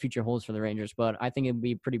what the future holds for the Rangers, but I think it'll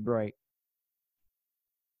be pretty bright.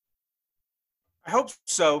 I hope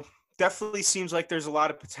so. Definitely seems like there's a lot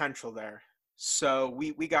of potential there. So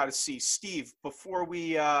we got to see. Steve, before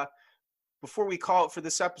we call it for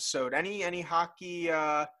this episode, any hockey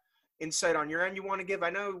insight on your end you want to give? I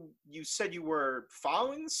know you said you were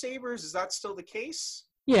following the Sabres. Is that still the case?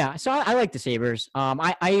 Yeah, so I like the Sabres.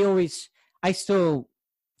 I still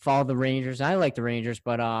follow the Rangers. I like the Rangers,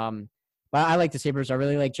 but I like the Sabres. I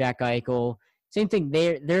really like Jack Eichel. Same thing.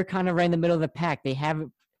 They're kind of right in the middle of the pack. They have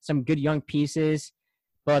some good young pieces,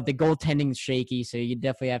 but the goaltending's shaky. So you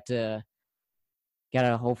definitely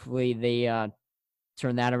gotta hopefully they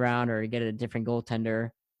turn that around or get a different goaltender.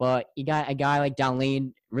 But you got a guy like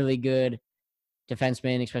Dahlin, really good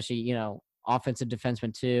defenseman, especially offensive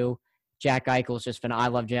defenseman too. Jack Eichel's just I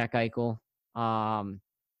love Jack Eichel.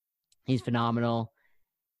 He's phenomenal.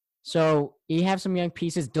 So you have some young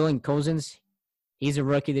pieces. Dylan Cozens, he's a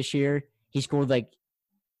rookie this year. He scored like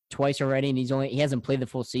twice already, and he hasn't played the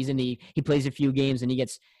full season. He plays a few games and he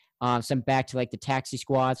gets sent back to like the taxi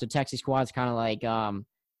squad. So taxi squad's kind of like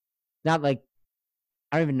not like,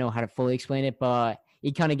 I don't even know how to fully explain it, but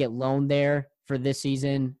you kind of get loaned there for this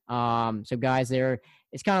season. So guys there,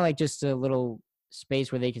 it's kind of like just a little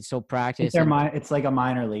space where they can still practice. It's like a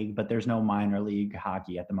minor league, but there's no minor league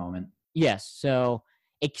hockey at the moment. Yes. So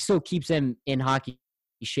it still keeps them in hockey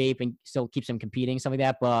shape and still keeps them competing, stuff like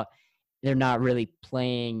that, but they're not really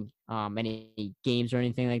playing any games or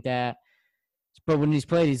anything like that. But when he's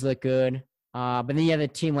played, he's looked good. But then you have a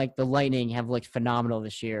team like the Lightning have looked phenomenal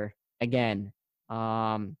this year. Again,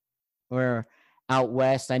 we're out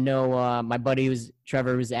west. I know my buddy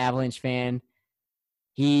Trevor, who's an Avalanche fan.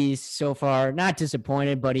 He's so far not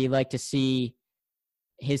disappointed, but he'd like to see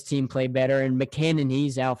his team play better. And McKinnon,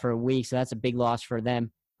 he's out for a week, so that's a big loss for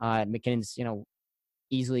them. McKinnon's,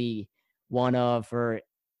 easily one of, or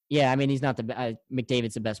yeah, I mean, he's not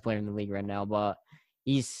McDavid's the best player in the league right now, but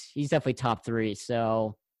he's definitely top three.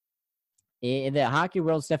 So the hockey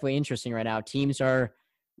world's definitely interesting right now. Teams are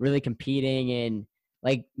really competing, and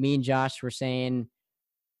like me and Josh were saying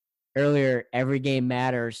earlier, every game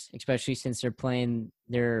matters, especially since they're playing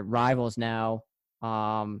their rivals now.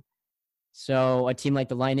 So a team like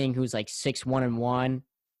the Lightning, who's like 6-1-1,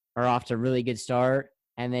 are off to a really good start.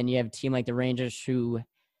 And then you have a team like the Rangers, who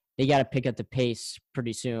they got to pick up the pace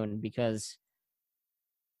pretty soon, because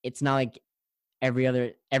it's not like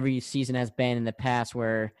every season has been in the past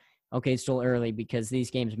where, okay, it's still early, because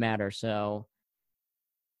these games matter. So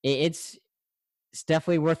it's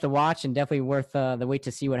definitely worth the watch and definitely worth the wait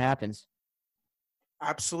to see what happens.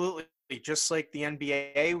 Absolutely. Just like the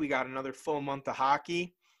NBA, we got another full month of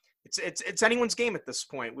hockey. It's anyone's game at this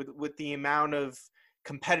point with the amount of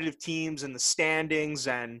competitive teams and the standings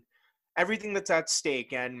and everything that's at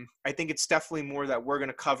stake. And I think it's definitely more that we're going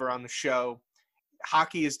to cover on the show.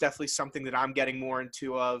 Hockey is definitely something that I'm getting more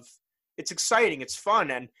into of. it's exciting. It's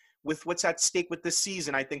fun. And with what's at stake with this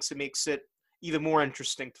season, I think it makes it even more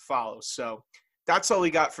interesting to follow. So that's all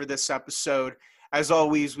we got for this episode. As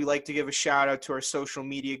always, we like to give a shout out to our social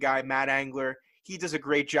media guy, Matt Angler. He does a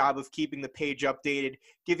great job of keeping the page updated,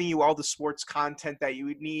 giving you all the sports content that you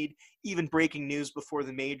would need, even breaking news before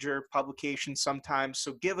the major publications sometimes.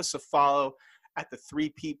 So give us a follow at the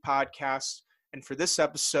 3P Podcast. And for this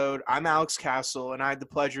episode, I'm Alex Castle, and I had the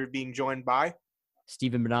pleasure of being joined by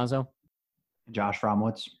Steven Benazzo. Josh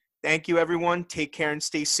Fromwitz. Thank you, everyone. Take care and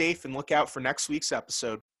stay safe, and look out for next week's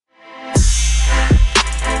episode.